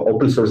an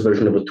open source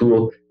version of a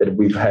tool that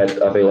we've had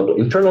available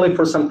internally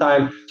for some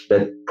time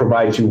that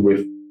provides you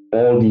with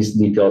all these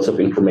details of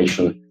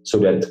information so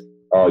that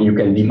you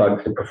can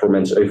debug the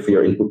performance of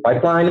your input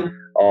pipeline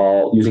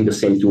using the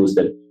same tools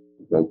that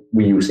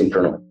we use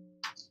internally.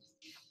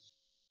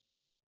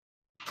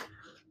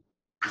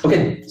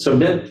 Okay, so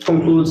that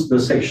concludes the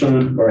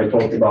section where I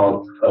talked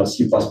about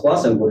C++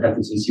 and what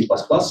happens in C++.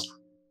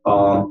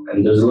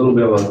 And there's a little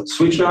bit of a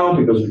switch now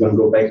because we're going to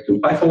go back to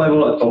Python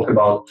level and talk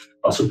about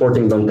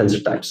supporting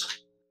non-tensor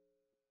types.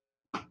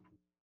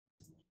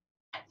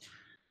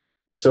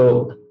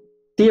 So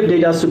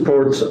tf.data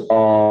supports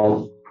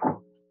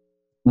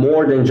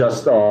more than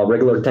just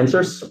regular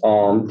tensors.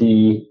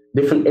 The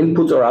different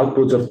inputs or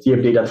outputs of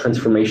tf.data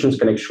transformations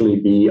can actually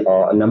be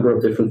a number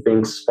of different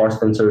things: sparse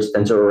tensors,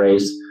 tensor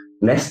arrays,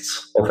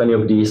 nests of any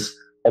of these,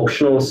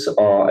 optionals,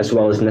 as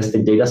well as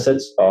nested data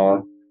sets.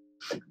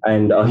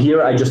 And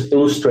here I just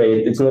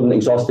illustrate, it's not an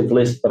exhaustive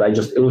list, but I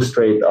just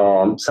illustrate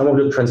some of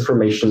the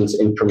transformations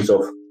in terms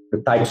of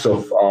the types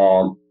of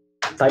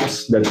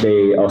types that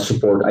they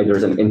support either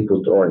as an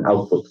input or an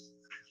output.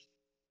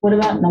 What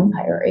about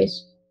NumPy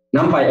arrays?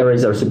 NumPy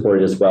arrays are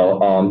supported as well.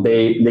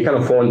 They kind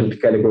of fall into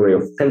the category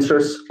of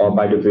tensors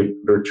by the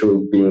virtue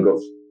of being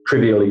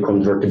trivially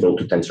convertible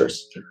to tensors.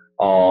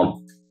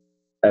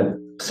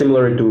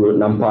 Similar to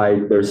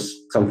NumPy, there's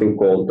something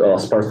called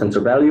sparse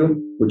tensor value,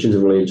 which is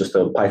really just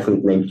a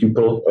Python named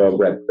tuple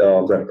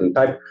wrapped in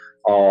type.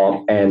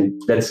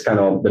 And that's kind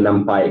of the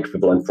NumPy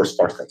equivalent for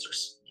sparse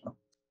tensors.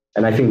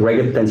 And I think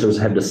ragged tensors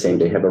have the same.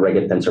 They have a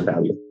ragged tensor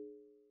value.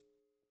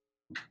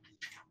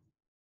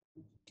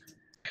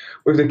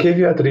 With the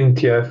caveat that in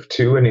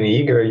TF2 and in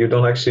eager, you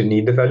don't actually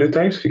need the value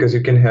types because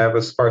you can have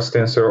a sparse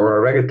tensor or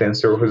a ragged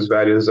tensor whose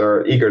values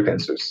are eager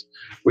tensors,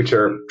 which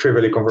are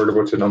trivially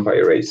convertible to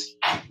NumPy arrays.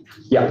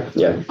 Yeah.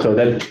 So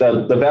that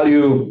the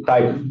value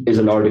type is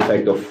an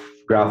artifact of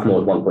graph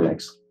mode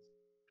 1.x.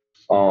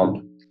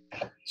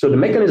 So the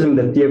mechanism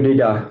that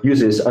tf.data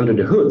uses under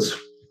the hoods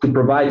to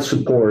provide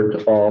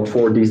support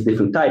for these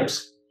different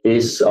types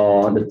is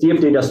the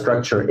tf.data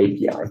structure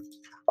API,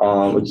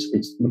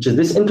 which is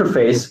this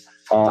interface.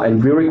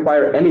 And we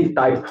require any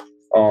type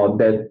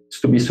that's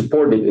to be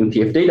supported in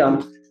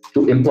tf.data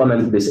to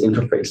implement this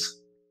interface.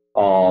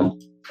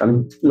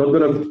 I'm not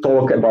going to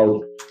talk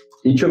about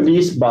each of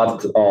these,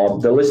 but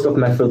the list of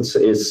methods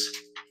is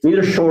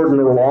neither short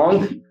nor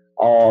long.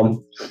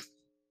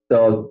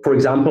 For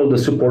example, the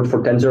support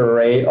for tensor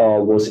array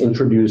was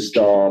introduced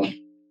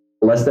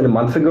less than a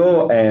month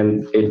ago,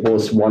 and it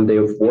was 1 day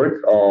of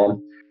work.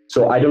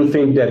 So I don't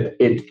think that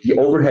the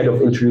overhead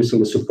of introducing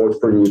the support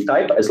for a new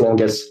type, as long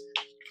as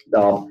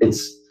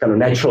it's kind of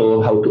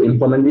natural how to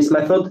implement this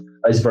method,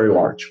 is very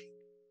large.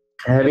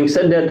 Having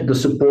said that, the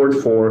support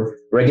for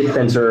ragged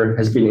tensor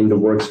has been in the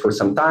works for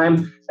some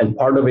time, and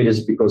part of it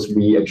is because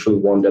we actually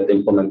want that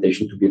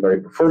implementation to be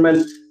very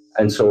performant,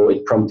 and so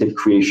it prompted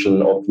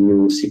creation of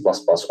new C++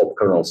 op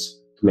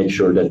kernels to make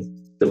sure that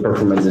the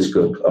performance is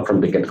good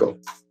from the get-go.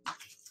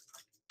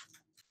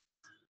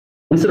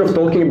 Instead of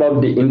talking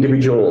about the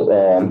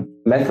individual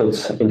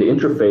methods in the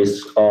interface,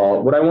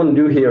 what I want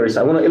to do here is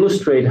I want to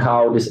illustrate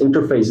how this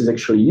interface is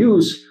actually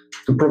used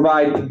to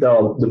provide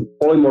the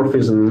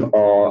polymorphism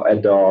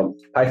at the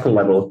Python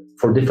level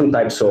for different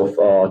types of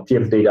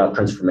tf.data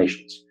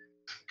transformations.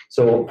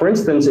 So for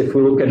instance, if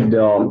we look at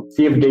the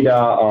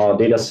tf.data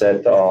data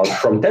set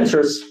from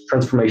tensors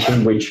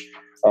transformation, which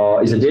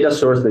is a data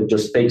source that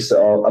just takes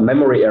a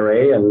memory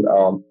array and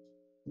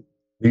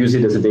use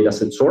it as a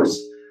dataset source.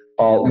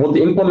 What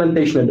the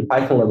implementation at the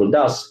Python level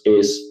does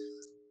is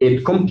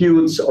it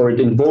computes or it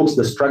invokes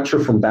the structure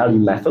from value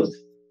method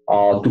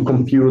to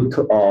compute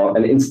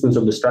an instance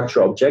of the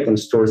structure object and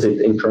stores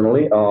it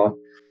internally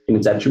in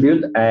its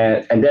attribute,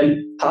 and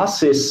then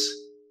passes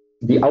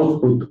the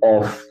output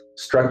of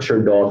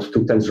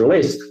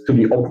structure.toTensorList to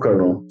the op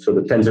kernel, so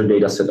the tensor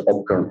dataset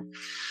op kernel.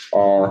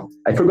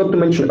 I forgot to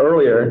mention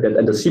earlier that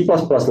at the C++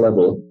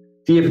 level,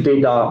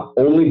 tf.data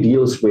only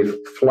deals with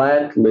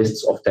flat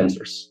lists of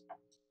tensors.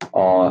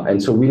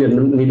 And so we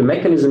need a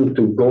mechanism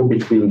to go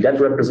between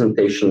that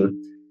representation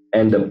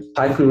and the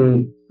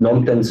Python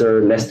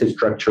non-tensor nested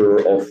structure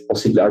of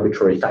possibly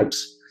arbitrary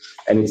types.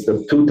 And it's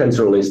the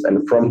toTensorList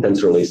and the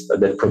from-TensorList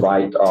that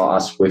provide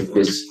us with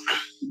this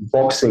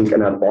boxing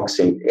and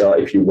unboxing,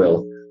 if you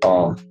will,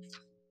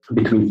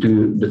 between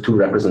the two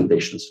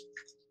representations.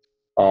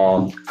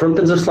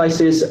 From-tensor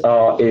slices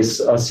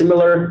is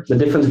similar. The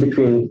difference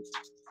between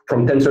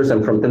from-tensors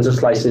and from-tensor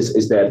slices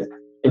is that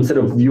instead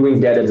of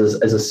viewing that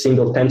as a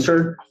single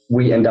tensor,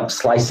 we end up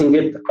slicing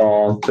it.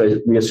 So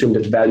we assume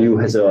that value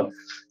has a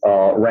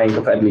rank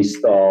of at least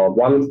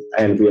 1,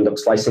 and we end up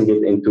slicing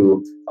it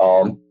into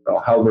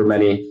however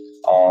many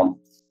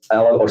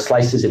or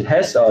slices it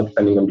has,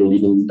 depending on the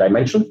leading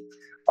dimension.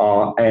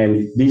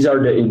 And these are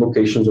the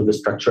invocations of the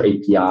structure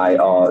API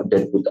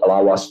that would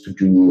allow us to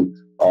do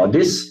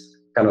this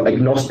kind of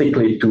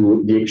agnostically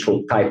to the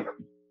actual type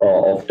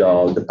of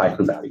the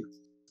Python value.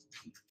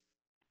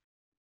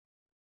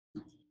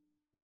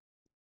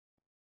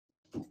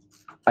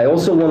 I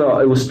also want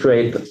to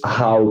illustrate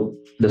how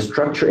the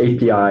structure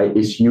API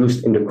is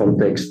used in the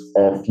context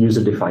of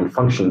user-defined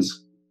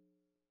functions.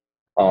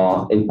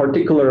 In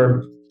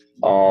particular,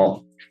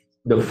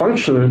 the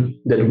function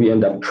that we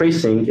end up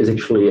tracing is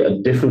actually a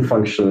different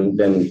function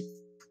than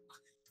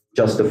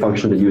just the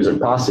function the user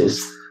passes.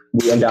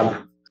 We end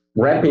up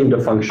wrapping the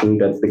function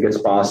that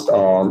gets passed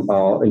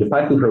in the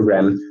Python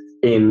program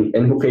in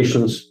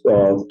invocations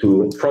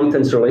to from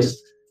TensorList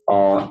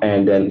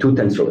and then to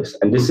TensorList.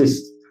 And this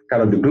is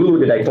kind of the glue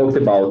that I talked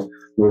about,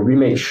 where we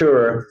make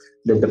sure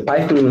that the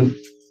Python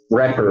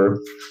wrapper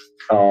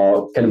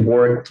can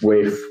work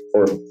with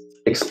or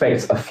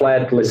expects a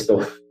flat list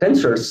of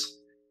tensors,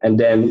 and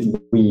then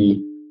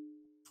we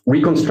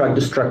reconstruct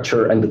the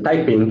structure and the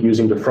typing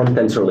using the from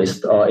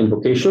TensorList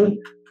invocation,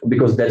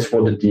 because that's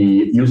what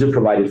the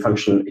user-provided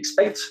function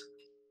expects.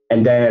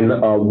 And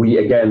then we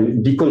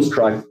again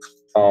deconstruct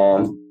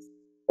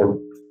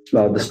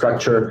the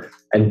structure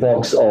and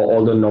box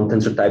all the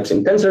non-tensor types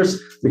in tensors,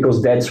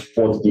 because that's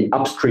what the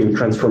upstream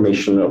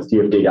transformation of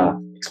tf.data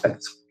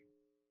expects.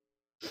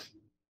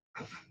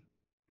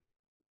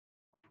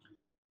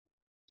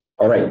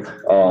 All right.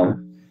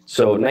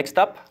 So next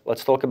up,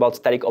 let's talk about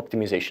static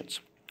optimizations,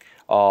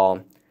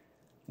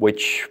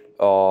 which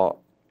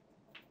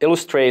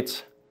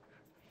illustrates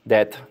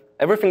that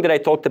everything that I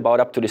talked about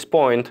up to this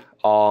point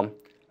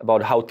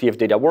about how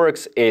tf.data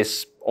works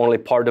is only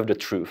part of the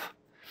truth.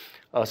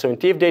 So in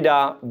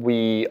tf.data,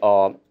 we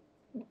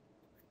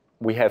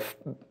have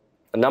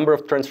a number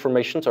of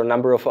transformations or a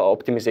number of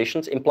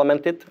optimizations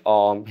implemented.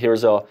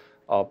 Here's a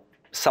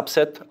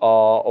subset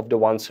of the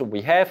ones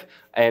we have,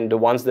 and the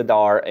ones that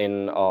are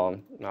in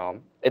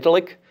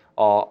italic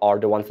are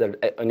the ones that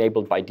are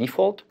enabled by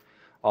default.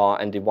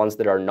 And the ones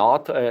that are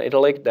not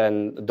italic,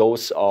 then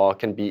those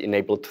can be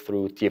enabled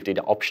through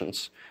tf.data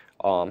options.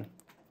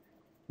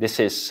 This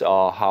is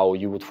how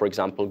you would, for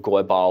example, go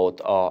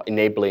about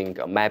enabling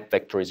a map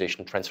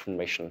vectorization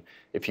transformation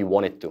if you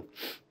wanted to.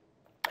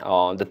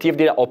 The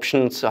tf.data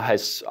options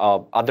has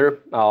other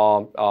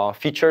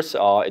features.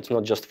 It's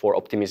not just for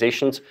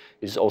optimizations.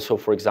 It's also,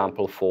 for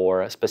example,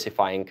 for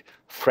specifying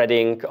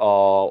threading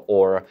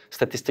or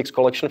statistics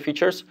collection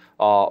features.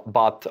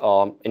 But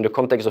in the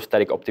context of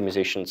static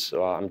optimizations,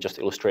 I'm just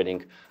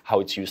illustrating how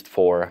it's used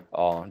for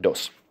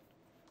those.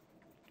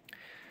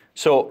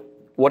 So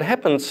what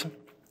happens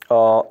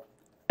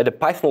at the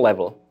Python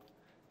level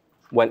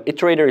when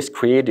iterator is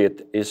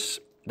created is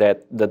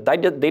that the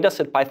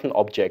dataset Python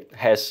object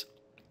has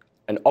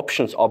an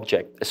options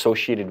object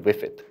associated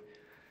with it.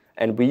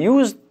 And we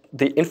use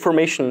the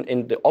information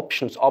in the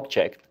options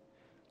object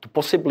to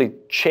possibly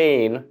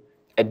chain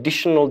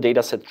additional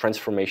dataset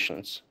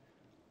transformations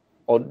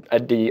on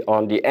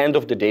the end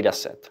of the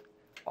dataset.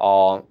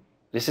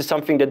 This is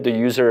something that the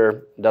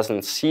user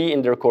doesn't see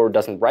in their code,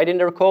 doesn't write in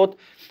their code.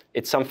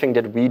 It's something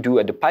that we do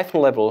at the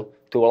Python level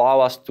to allow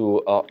us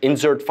to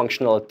insert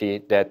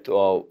functionality that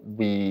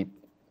we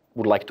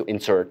would like to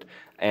insert.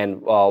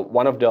 And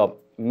one of the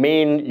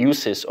main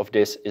uses of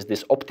this is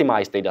this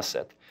optimized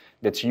dataset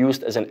that's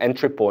used as an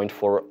entry point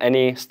for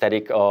any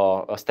static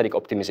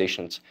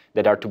optimizations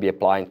that are to be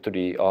applied to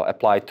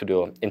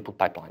the input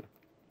pipeline.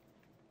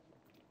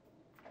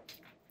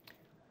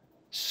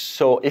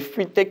 So if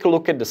we take a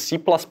look at the C++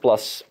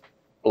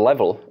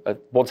 level,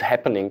 what's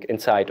happening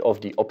inside of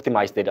the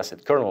optimized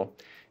dataset kernel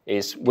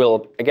is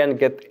we'll again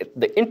get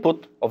the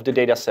input of the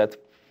dataset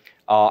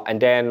and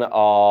then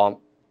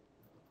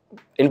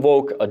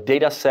invoke a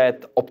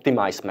dataset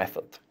optimize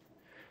method.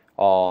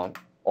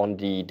 on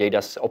the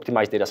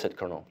optimized dataset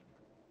kernel.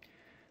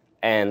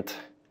 And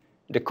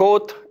the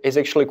code is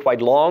actually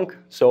quite long,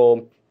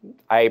 so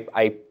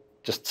I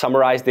just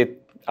summarized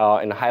it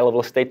in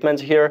high-level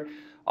statements here.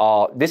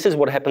 This is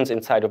what happens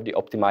inside of the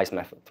optimized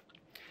method.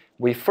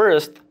 We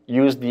first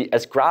use the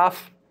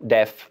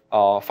sgraph.def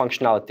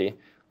functionality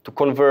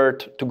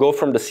to go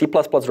from the C++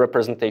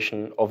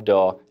 representation of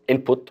the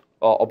input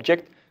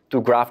object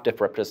to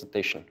graph.def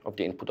representation of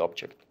the input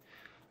object.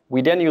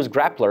 We then use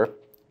Grappler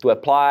to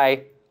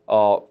apply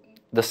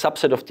the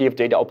subset of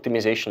tf.data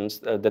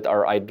optimizations that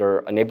are either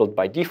enabled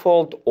by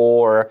default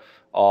or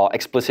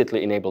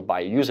explicitly enabled by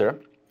a user,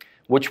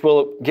 which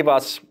will give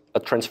us a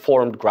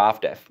transformed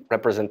graph.def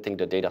representing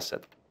the data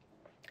set.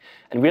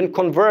 And we then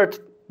convert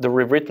the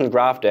rewritten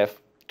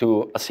graph.def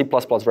to a C++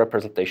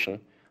 representation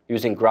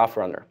using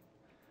GraphRunner.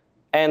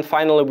 And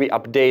finally, we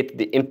update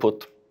the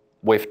input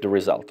with the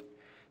result.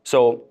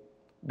 So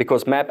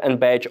because map and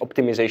badge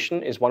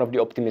optimization is one of the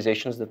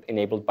optimizations that's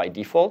enabled by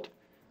default,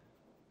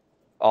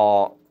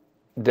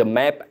 the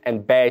map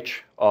and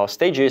badge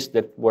stages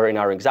that were in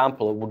our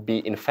example would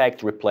be in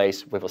fact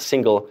replaced with a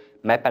single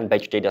map and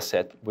badge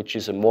dataset, which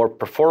is a more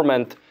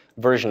performant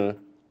version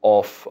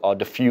of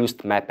the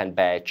fused map and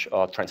badge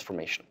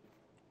transformation.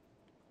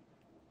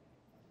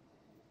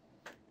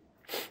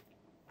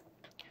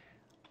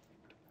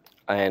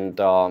 And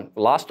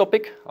last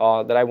topic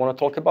that I want to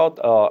talk about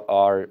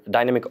are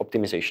dynamic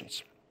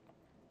optimizations.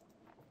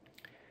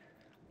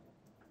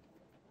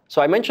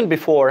 So I mentioned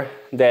before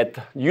that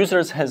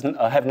users have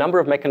a number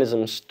of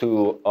mechanisms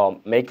to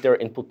make their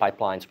input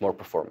pipelines more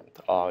performant.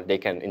 They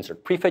can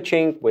insert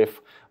prefetching with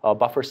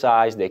buffer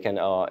size. They can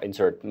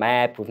insert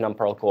map with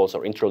numparallel calls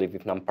or interleave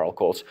with numparallel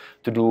calls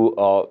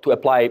to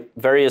apply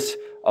various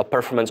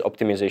performance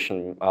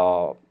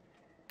optimization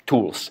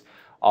tools.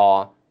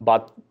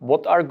 But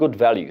what are good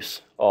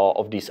values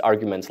of these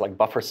arguments like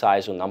buffer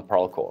size or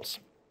numparallel calls?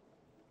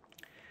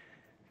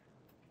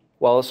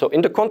 Well, so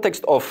in the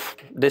context of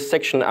this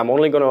section, I'm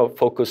only going to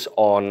focus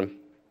on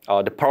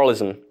the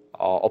parallelism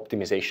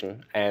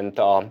optimization. And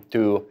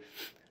to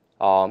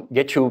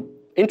get you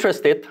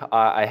interested,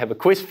 I have a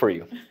quiz for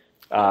you.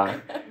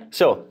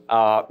 So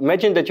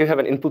imagine that you have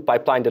an input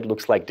pipeline that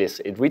looks like this.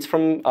 It reads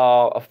from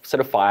a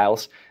set of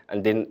files,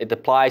 and then it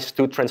applies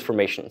two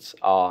transformations.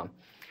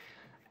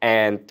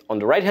 And on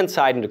the right-hand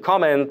side in the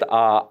comment,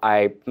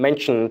 I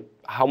mentioned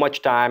how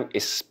much time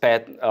is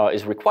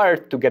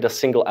required to get a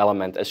single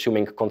element,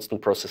 assuming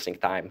constant processing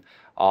time,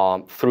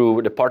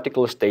 through the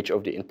particular stage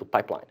of the input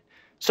pipeline.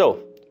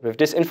 So with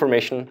this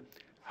information,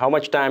 how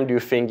much time do you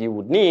think you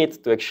would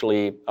need to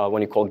actually,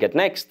 when you call get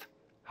next,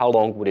 how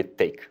long would it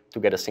take to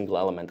get a single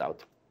element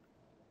out?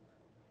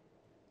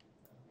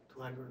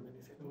 200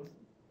 milliseconds.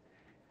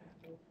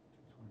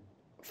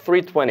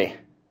 320.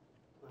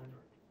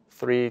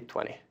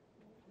 320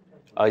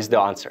 is the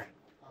answer,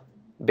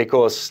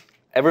 because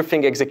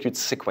everything executes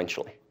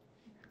sequentially.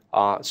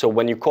 So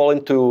when you call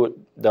into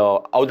the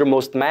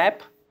outermost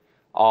map,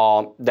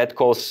 that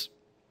calls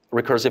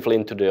recursively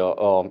into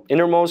the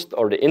innermost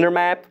or the inner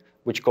map,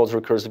 which calls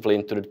recursively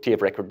into the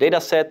TF record data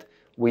set.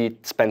 We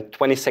spend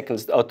 20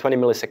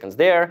 milliseconds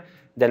there.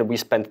 Then we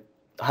spend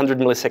 100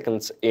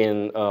 milliseconds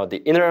in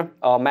the inner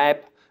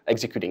map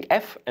executing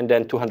F, and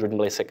then 200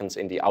 milliseconds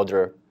in the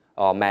outer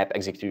map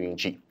executing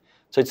G.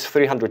 So it's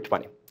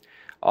 320.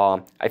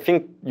 I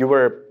think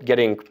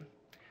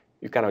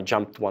you kind of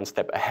jumped one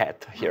step ahead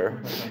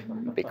here,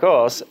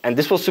 because, and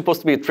this was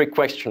supposed to be a trick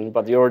question,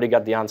 but you already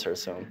got the answer.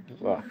 So,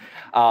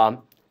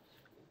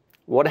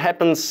 what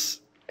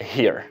happens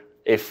here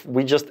if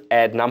we just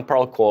add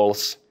numparallel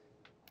calls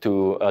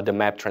to the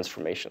map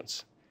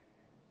transformations?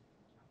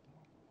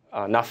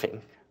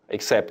 Nothing,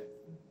 except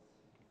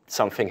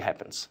something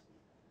happens.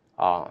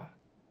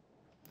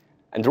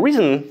 And the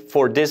reason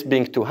for this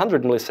being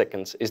 200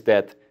 milliseconds is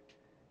that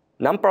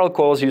numparallel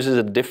calls uses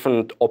a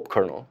different op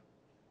kernel,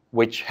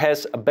 which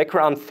has a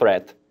background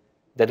thread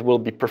that will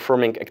be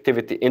performing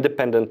activity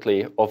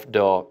independently of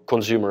the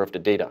consumer of the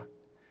data.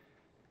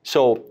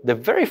 So the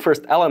very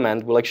first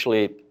element will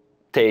actually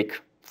take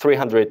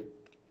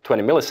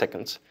 320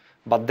 milliseconds,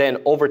 but then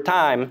over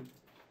time,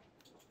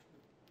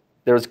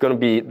 there's going to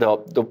be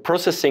the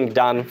processing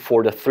done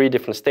for the three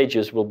different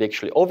stages will be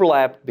actually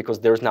overlapped, because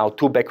there's now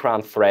two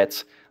background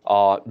threads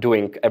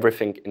doing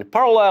everything in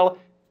parallel.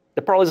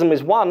 The parallelism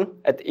is 1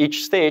 at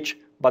each stage,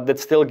 but that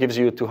still gives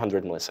you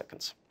 200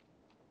 milliseconds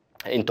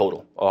in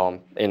total,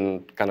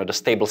 in kind of the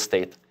stable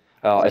state.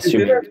 Is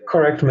it a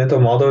correct mental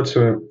model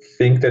to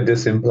think that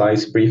this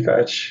implies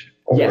prefetch?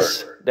 Or?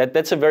 Yes,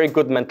 that's a very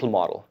good mental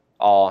model.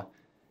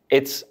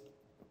 Its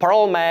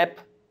parallel map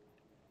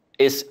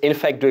is in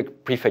fact doing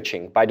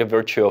prefetching by the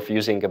virtue of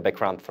using a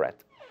background thread.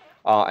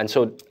 And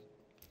so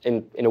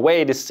in a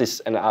way, this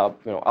is an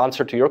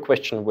answer to your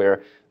question,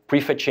 where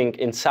prefetching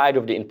inside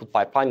of the input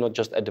pipeline, not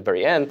just at the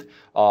very end,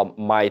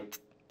 might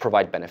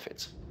provide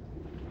benefits.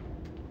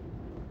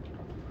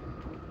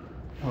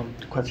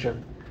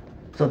 Question.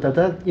 So does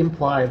that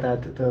imply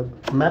that the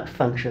map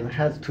function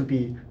has to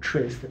be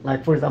traced?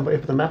 Like, for example,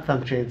 if the map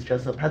function is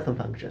just a Python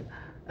function,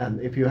 And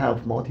if you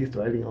have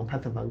multi-threading on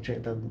Python function,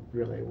 it doesn't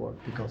really work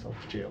because of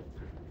jail.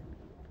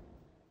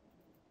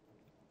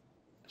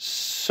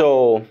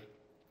 So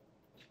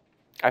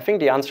I think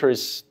the answer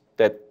is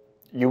that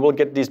you will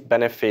get these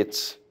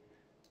benefits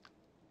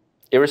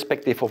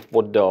irrespective of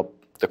what the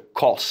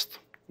cost,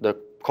 the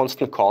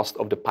constant cost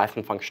of the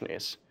Python function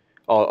is,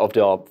 of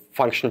the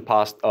function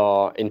passed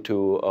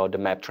into the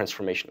map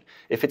transformation.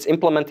 If it's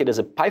implemented as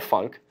a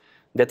PyFunc,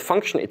 that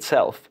function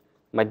itself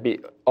might be,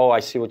 oh, I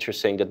see what you're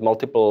saying, that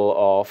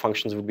multiple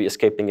functions would be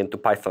escaping into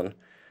Python.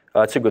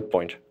 That's a good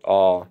point,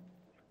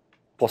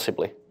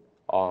 possibly.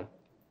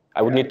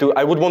 I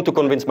would want to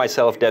convince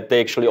myself that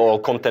they actually all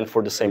content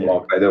for the same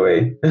log. By the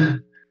way.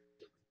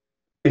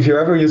 If you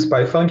ever use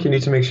PyFunc, you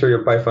need to make sure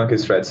your PyFunc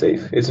is thread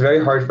safe. It's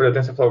very hard for the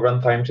TensorFlow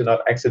runtime to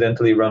not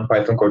accidentally run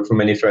Python code from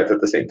many threads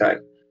at the same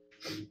time.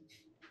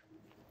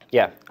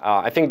 Yeah,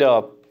 I think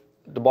the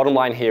bottom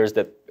line here is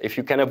that if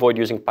you can avoid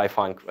using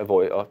PyFunc,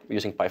 avoid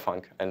using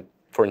PyFunc, and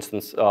for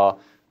instance,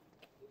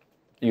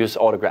 use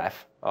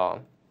autograph.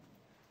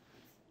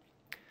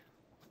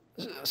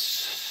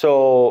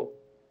 So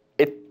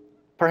it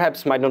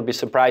perhaps might not be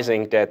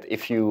surprising that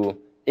if you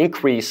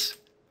increase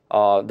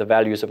the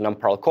values of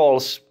non-parallel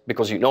calls,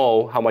 because you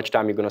know how much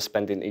time you're going to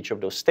spend in each of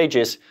those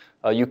stages,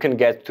 you can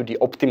get to the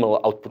optimal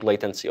output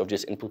latency of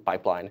this input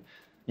pipeline.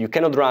 You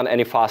cannot run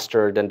any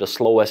faster than the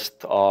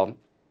slowest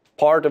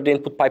part of the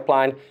input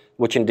pipeline,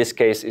 which in this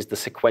case is the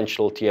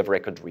sequential TF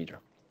record reader.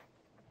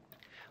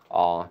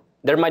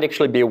 There might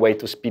actually be a way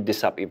to speed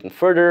this up even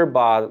further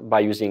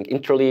by using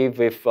interleave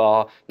with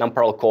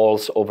non-parallel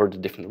calls over the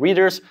different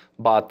readers.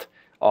 But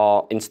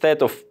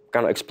instead of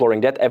kind of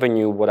exploring that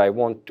avenue, what I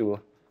want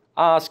to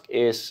ask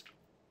is,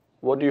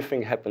 what do you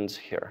think happens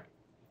here?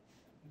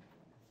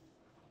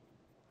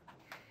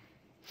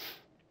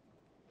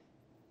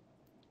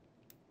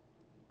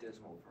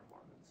 Dismal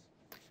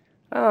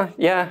performance.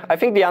 Yeah, I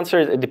think the answer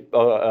is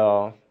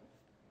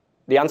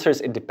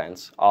it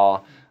depends.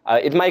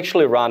 It might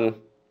actually run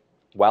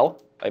well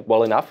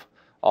enough,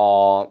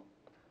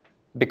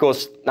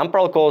 because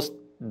non-parallel calls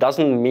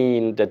doesn't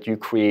mean that you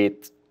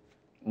create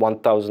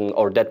 1,000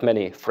 or that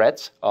many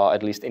threads,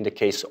 at least in the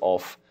case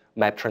of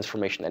map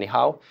transformation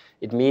anyhow.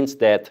 It means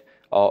that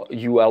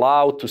you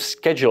allow to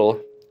schedule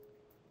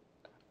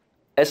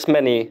as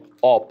many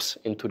ops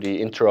into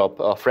the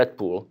interop thread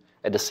pool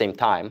at the same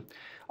time.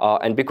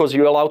 And because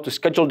you allow to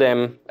schedule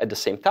them at the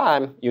same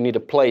time, you need a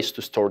place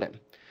to store them.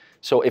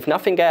 So if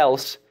nothing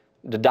else,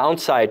 the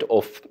downside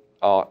of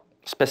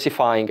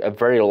specifying a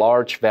very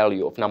large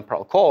value of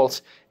non-parallel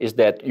calls is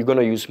that you're going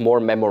to use more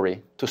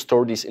memory to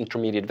store these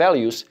intermediate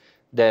values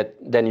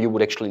than you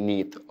would actually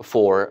need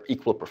for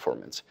equal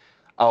performance,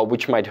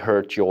 which might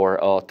hurt your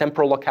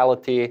temporal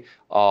locality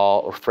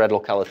or thread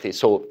locality.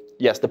 So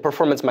yes, the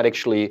performance might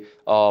actually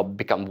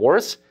become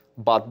worse,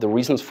 but the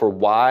reasons for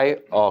why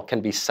can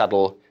be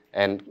subtle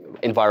and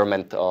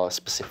environment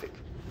specific.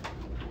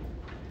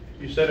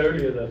 You said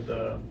earlier that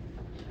the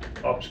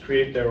ops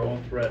create their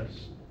own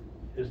threads.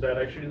 Is that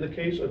actually the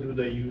case, or do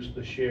they use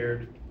the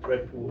shared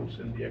thread pools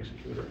in the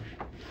executor?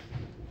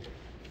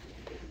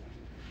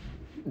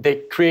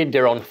 They create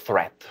their own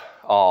thread.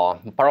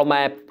 Parallel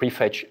map,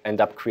 prefetch end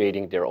up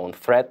creating their own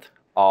thread.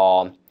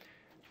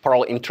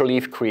 Parallel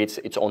interleave creates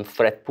its own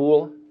thread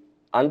pool.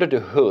 Under the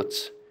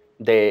hoods,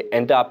 they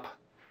end up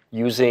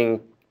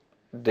using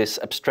this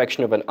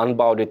abstraction of an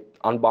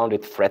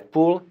unbounded thread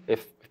pool,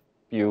 if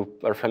you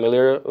are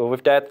familiar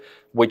with that,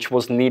 which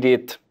was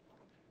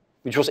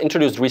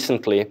introduced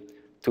recently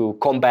to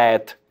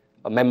combat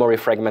memory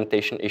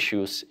fragmentation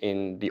issues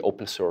in the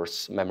open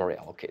source memory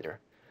allocator,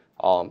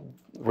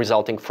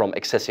 resulting from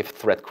excessive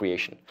thread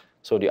creation.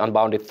 So the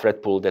unbounded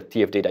thread pool that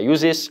tf.data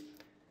uses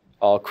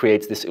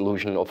creates this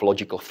illusion of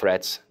logical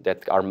threads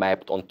that are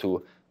mapped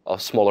onto a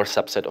smaller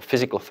subset of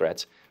physical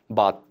threads,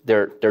 but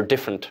they're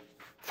different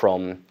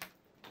from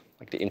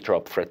like the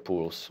interop thread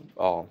pools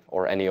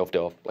or any of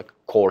the like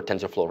core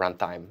TensorFlow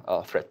runtime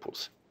thread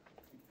pools.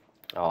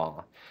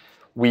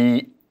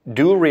 We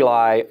do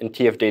rely in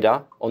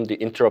tf.data on the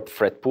interop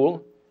thread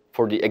pool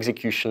for the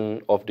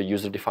execution of the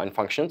user-defined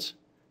functions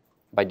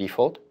by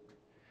default.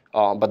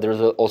 But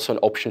there's also an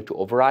option to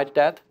override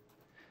that.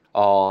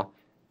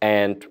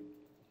 And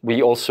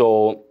we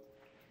also,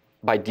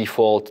 by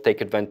default, take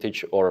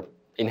advantage or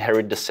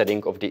inherit the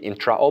setting of the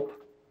intra-op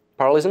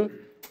parallelism.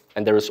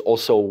 And there is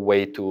also a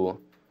way to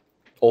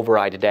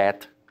override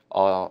that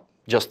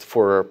just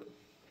for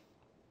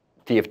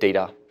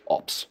tf.data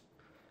ops.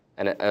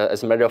 And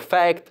as a matter of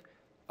fact,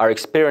 our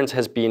experience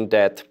has been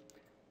that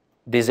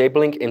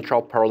disabling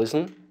intra-op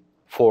parallelism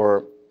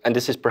for, and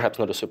this is perhaps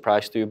not a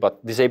surprise to you,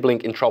 but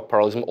disabling intra-op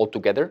parallelism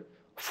altogether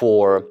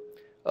for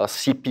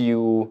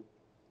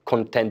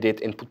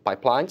CPU-contended input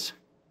pipelines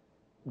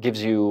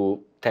gives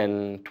you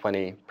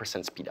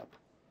 10–20% speed up.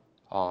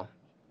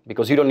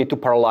 Because you don't need to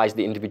parallelize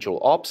the individual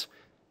ops.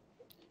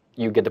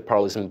 You get the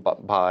parallelism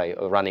by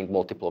running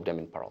multiple of them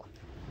in parallel.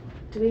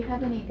 Do we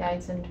have any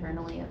guides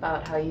internally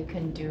about how you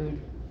can do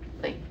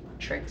like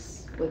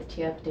tricks with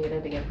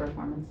tf.data to get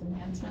performance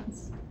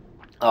enhancements?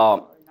 Or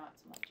not so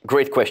much?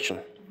 Great question.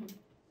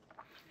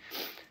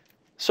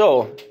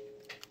 So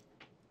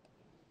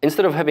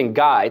instead of having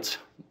guides,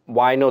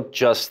 why not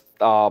just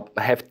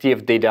have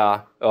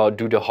tf.data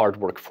do the hard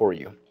work for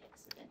you?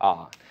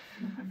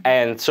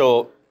 And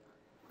so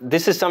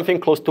this is something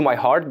close to my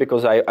heart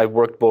because I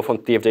worked both on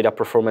tf.data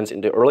performance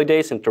in the early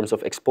days in terms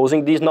of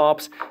exposing these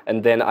knobs,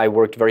 and then I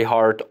worked very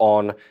hard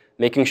on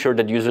making sure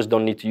that users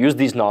don't need to use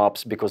these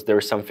knobs because there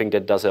is something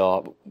that does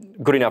a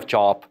good enough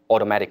job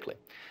automatically.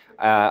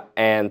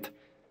 And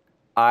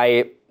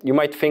you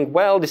might think,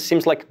 well, this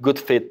seems like a good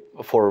fit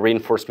for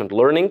reinforcement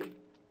learning,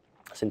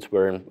 since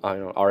we're in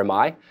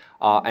RMI,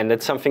 and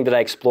that's something that I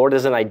explored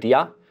as an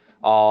idea.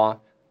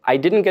 I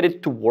didn't get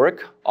it to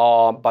work,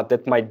 but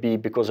that might be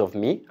because of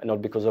me and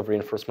not because of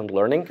reinforcement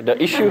learning. The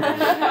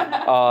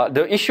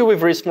issue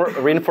with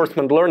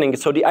reinforcement learning,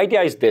 so the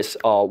idea is this.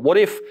 What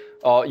if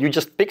you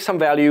just pick some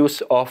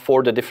values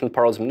for the different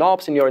parallelism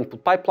knobs in your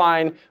input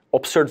pipeline,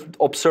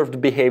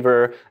 observed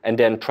behavior, and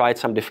then tried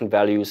some different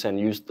values and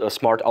used a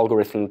smart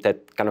algorithm that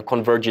kind of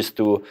converges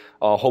to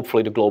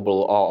hopefully the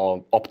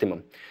global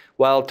optimum?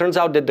 Well, it turns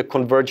out that the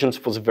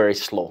convergence was very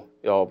slow.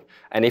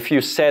 And if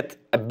you set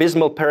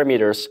abysmal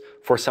parameters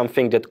for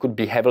something that could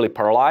be heavily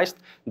parallelized,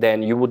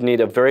 then you would need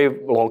a very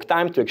long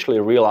time to actually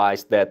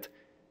realize that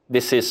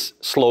this is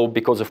slow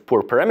because of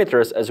poor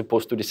parameters, as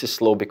opposed to this is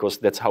slow because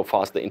that's how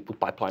fast the input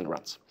pipeline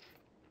runs.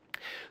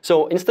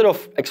 So instead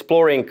of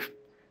exploring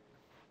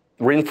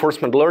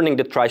reinforcement learning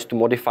that tries to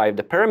modify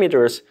the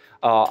parameters,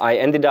 I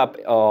ended up,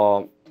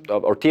 or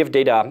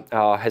tf.data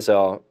has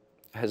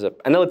an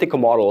analytical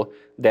model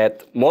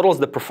that models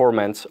the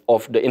performance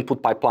of the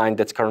input pipeline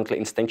that's currently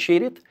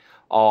instantiated.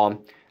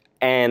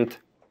 And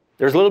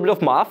there's a little bit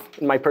of math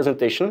in my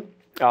presentation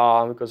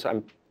because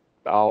I'm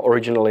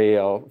originally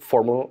a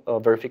formal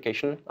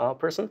verification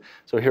person.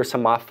 So here's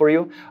some math for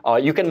you.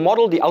 You can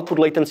model the output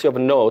latency of a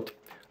node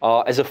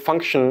as a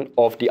function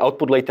of the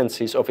output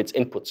latencies of its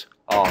inputs.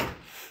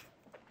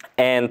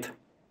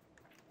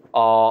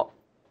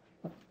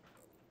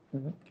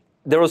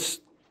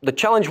 The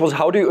challenge was,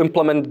 how do you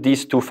implement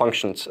these two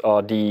functions?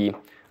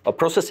 The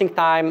processing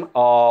time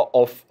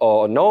of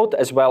a node,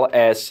 as well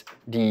as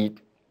the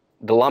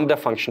lambda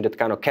function that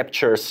kind of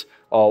captures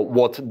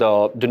what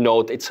the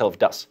node itself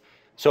does.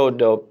 So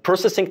the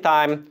processing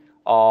time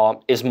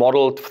is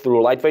modeled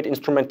through lightweight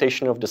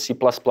instrumentation of the C++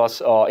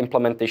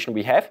 implementation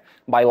we have.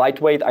 By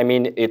lightweight, I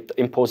mean it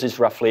imposes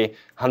roughly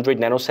 100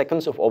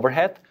 nanoseconds of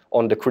overhead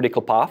on the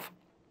critical path.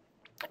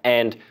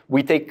 And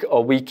we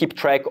keep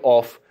track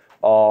of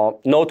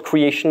node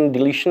creation,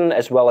 deletion,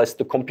 as well as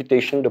the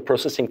computation, the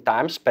processing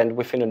time spent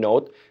within a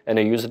node and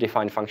a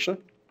user-defined function.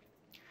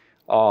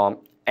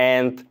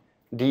 And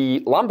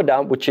the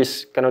lambda, which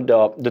is kind of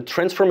the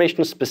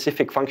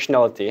transformation-specific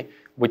functionality,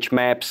 which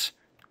maps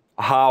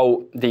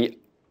how the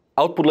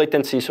output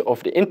latencies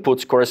of the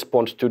inputs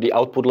correspond to the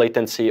output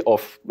latency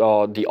of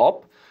the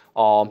op.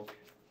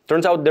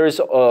 Turns out there is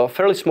a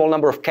fairly small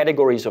number of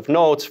categories of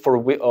nodes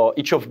for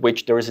each of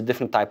which there is a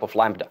different type of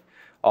lambda.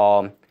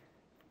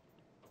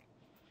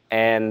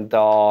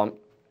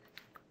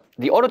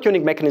 The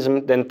auto-tuning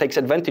mechanism then takes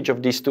advantage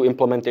of these two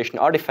implementation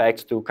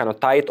artifacts to kind of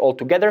tie it all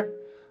together.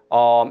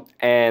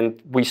 And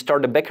we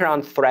start a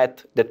background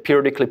thread that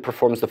periodically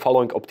performs the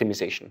following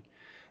optimization.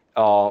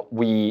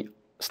 We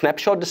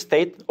snapshot the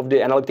state of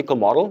the analytical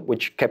model,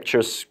 which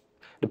captures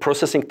the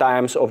processing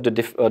times of the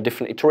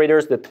different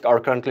iterators that are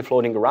currently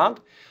floating around.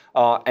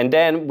 And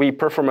then we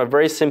perform a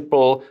very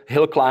simple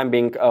hill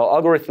climbing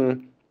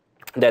algorithm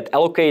that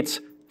allocates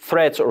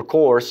threads or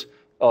cores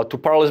to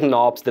parallelism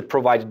knobs that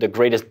provide the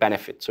greatest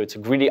benefit. So it's a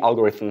greedy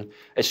algorithm,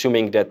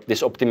 assuming that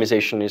this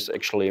optimization is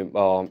actually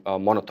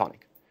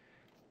monotonic.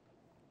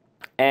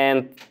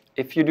 And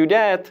if you do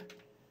that,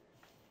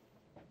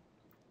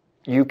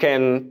 you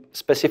can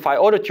specify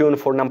auto-tune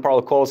for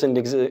non-parallel calls in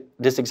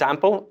this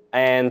example.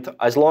 And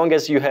as long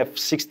as you have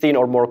 16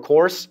 or more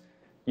cores,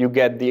 you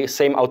get the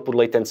same output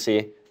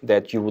latency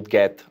that you would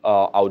get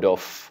out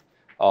of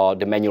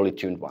the manually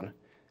tuned one.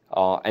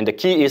 And the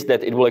key is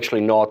that it will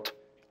actually not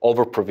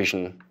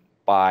over-provision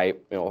by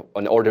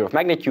an order of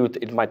magnitude.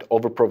 It might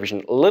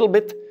over-provision a little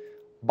bit,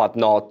 but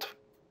not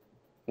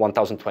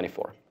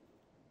 1024.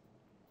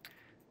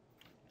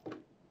 And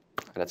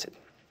that's it.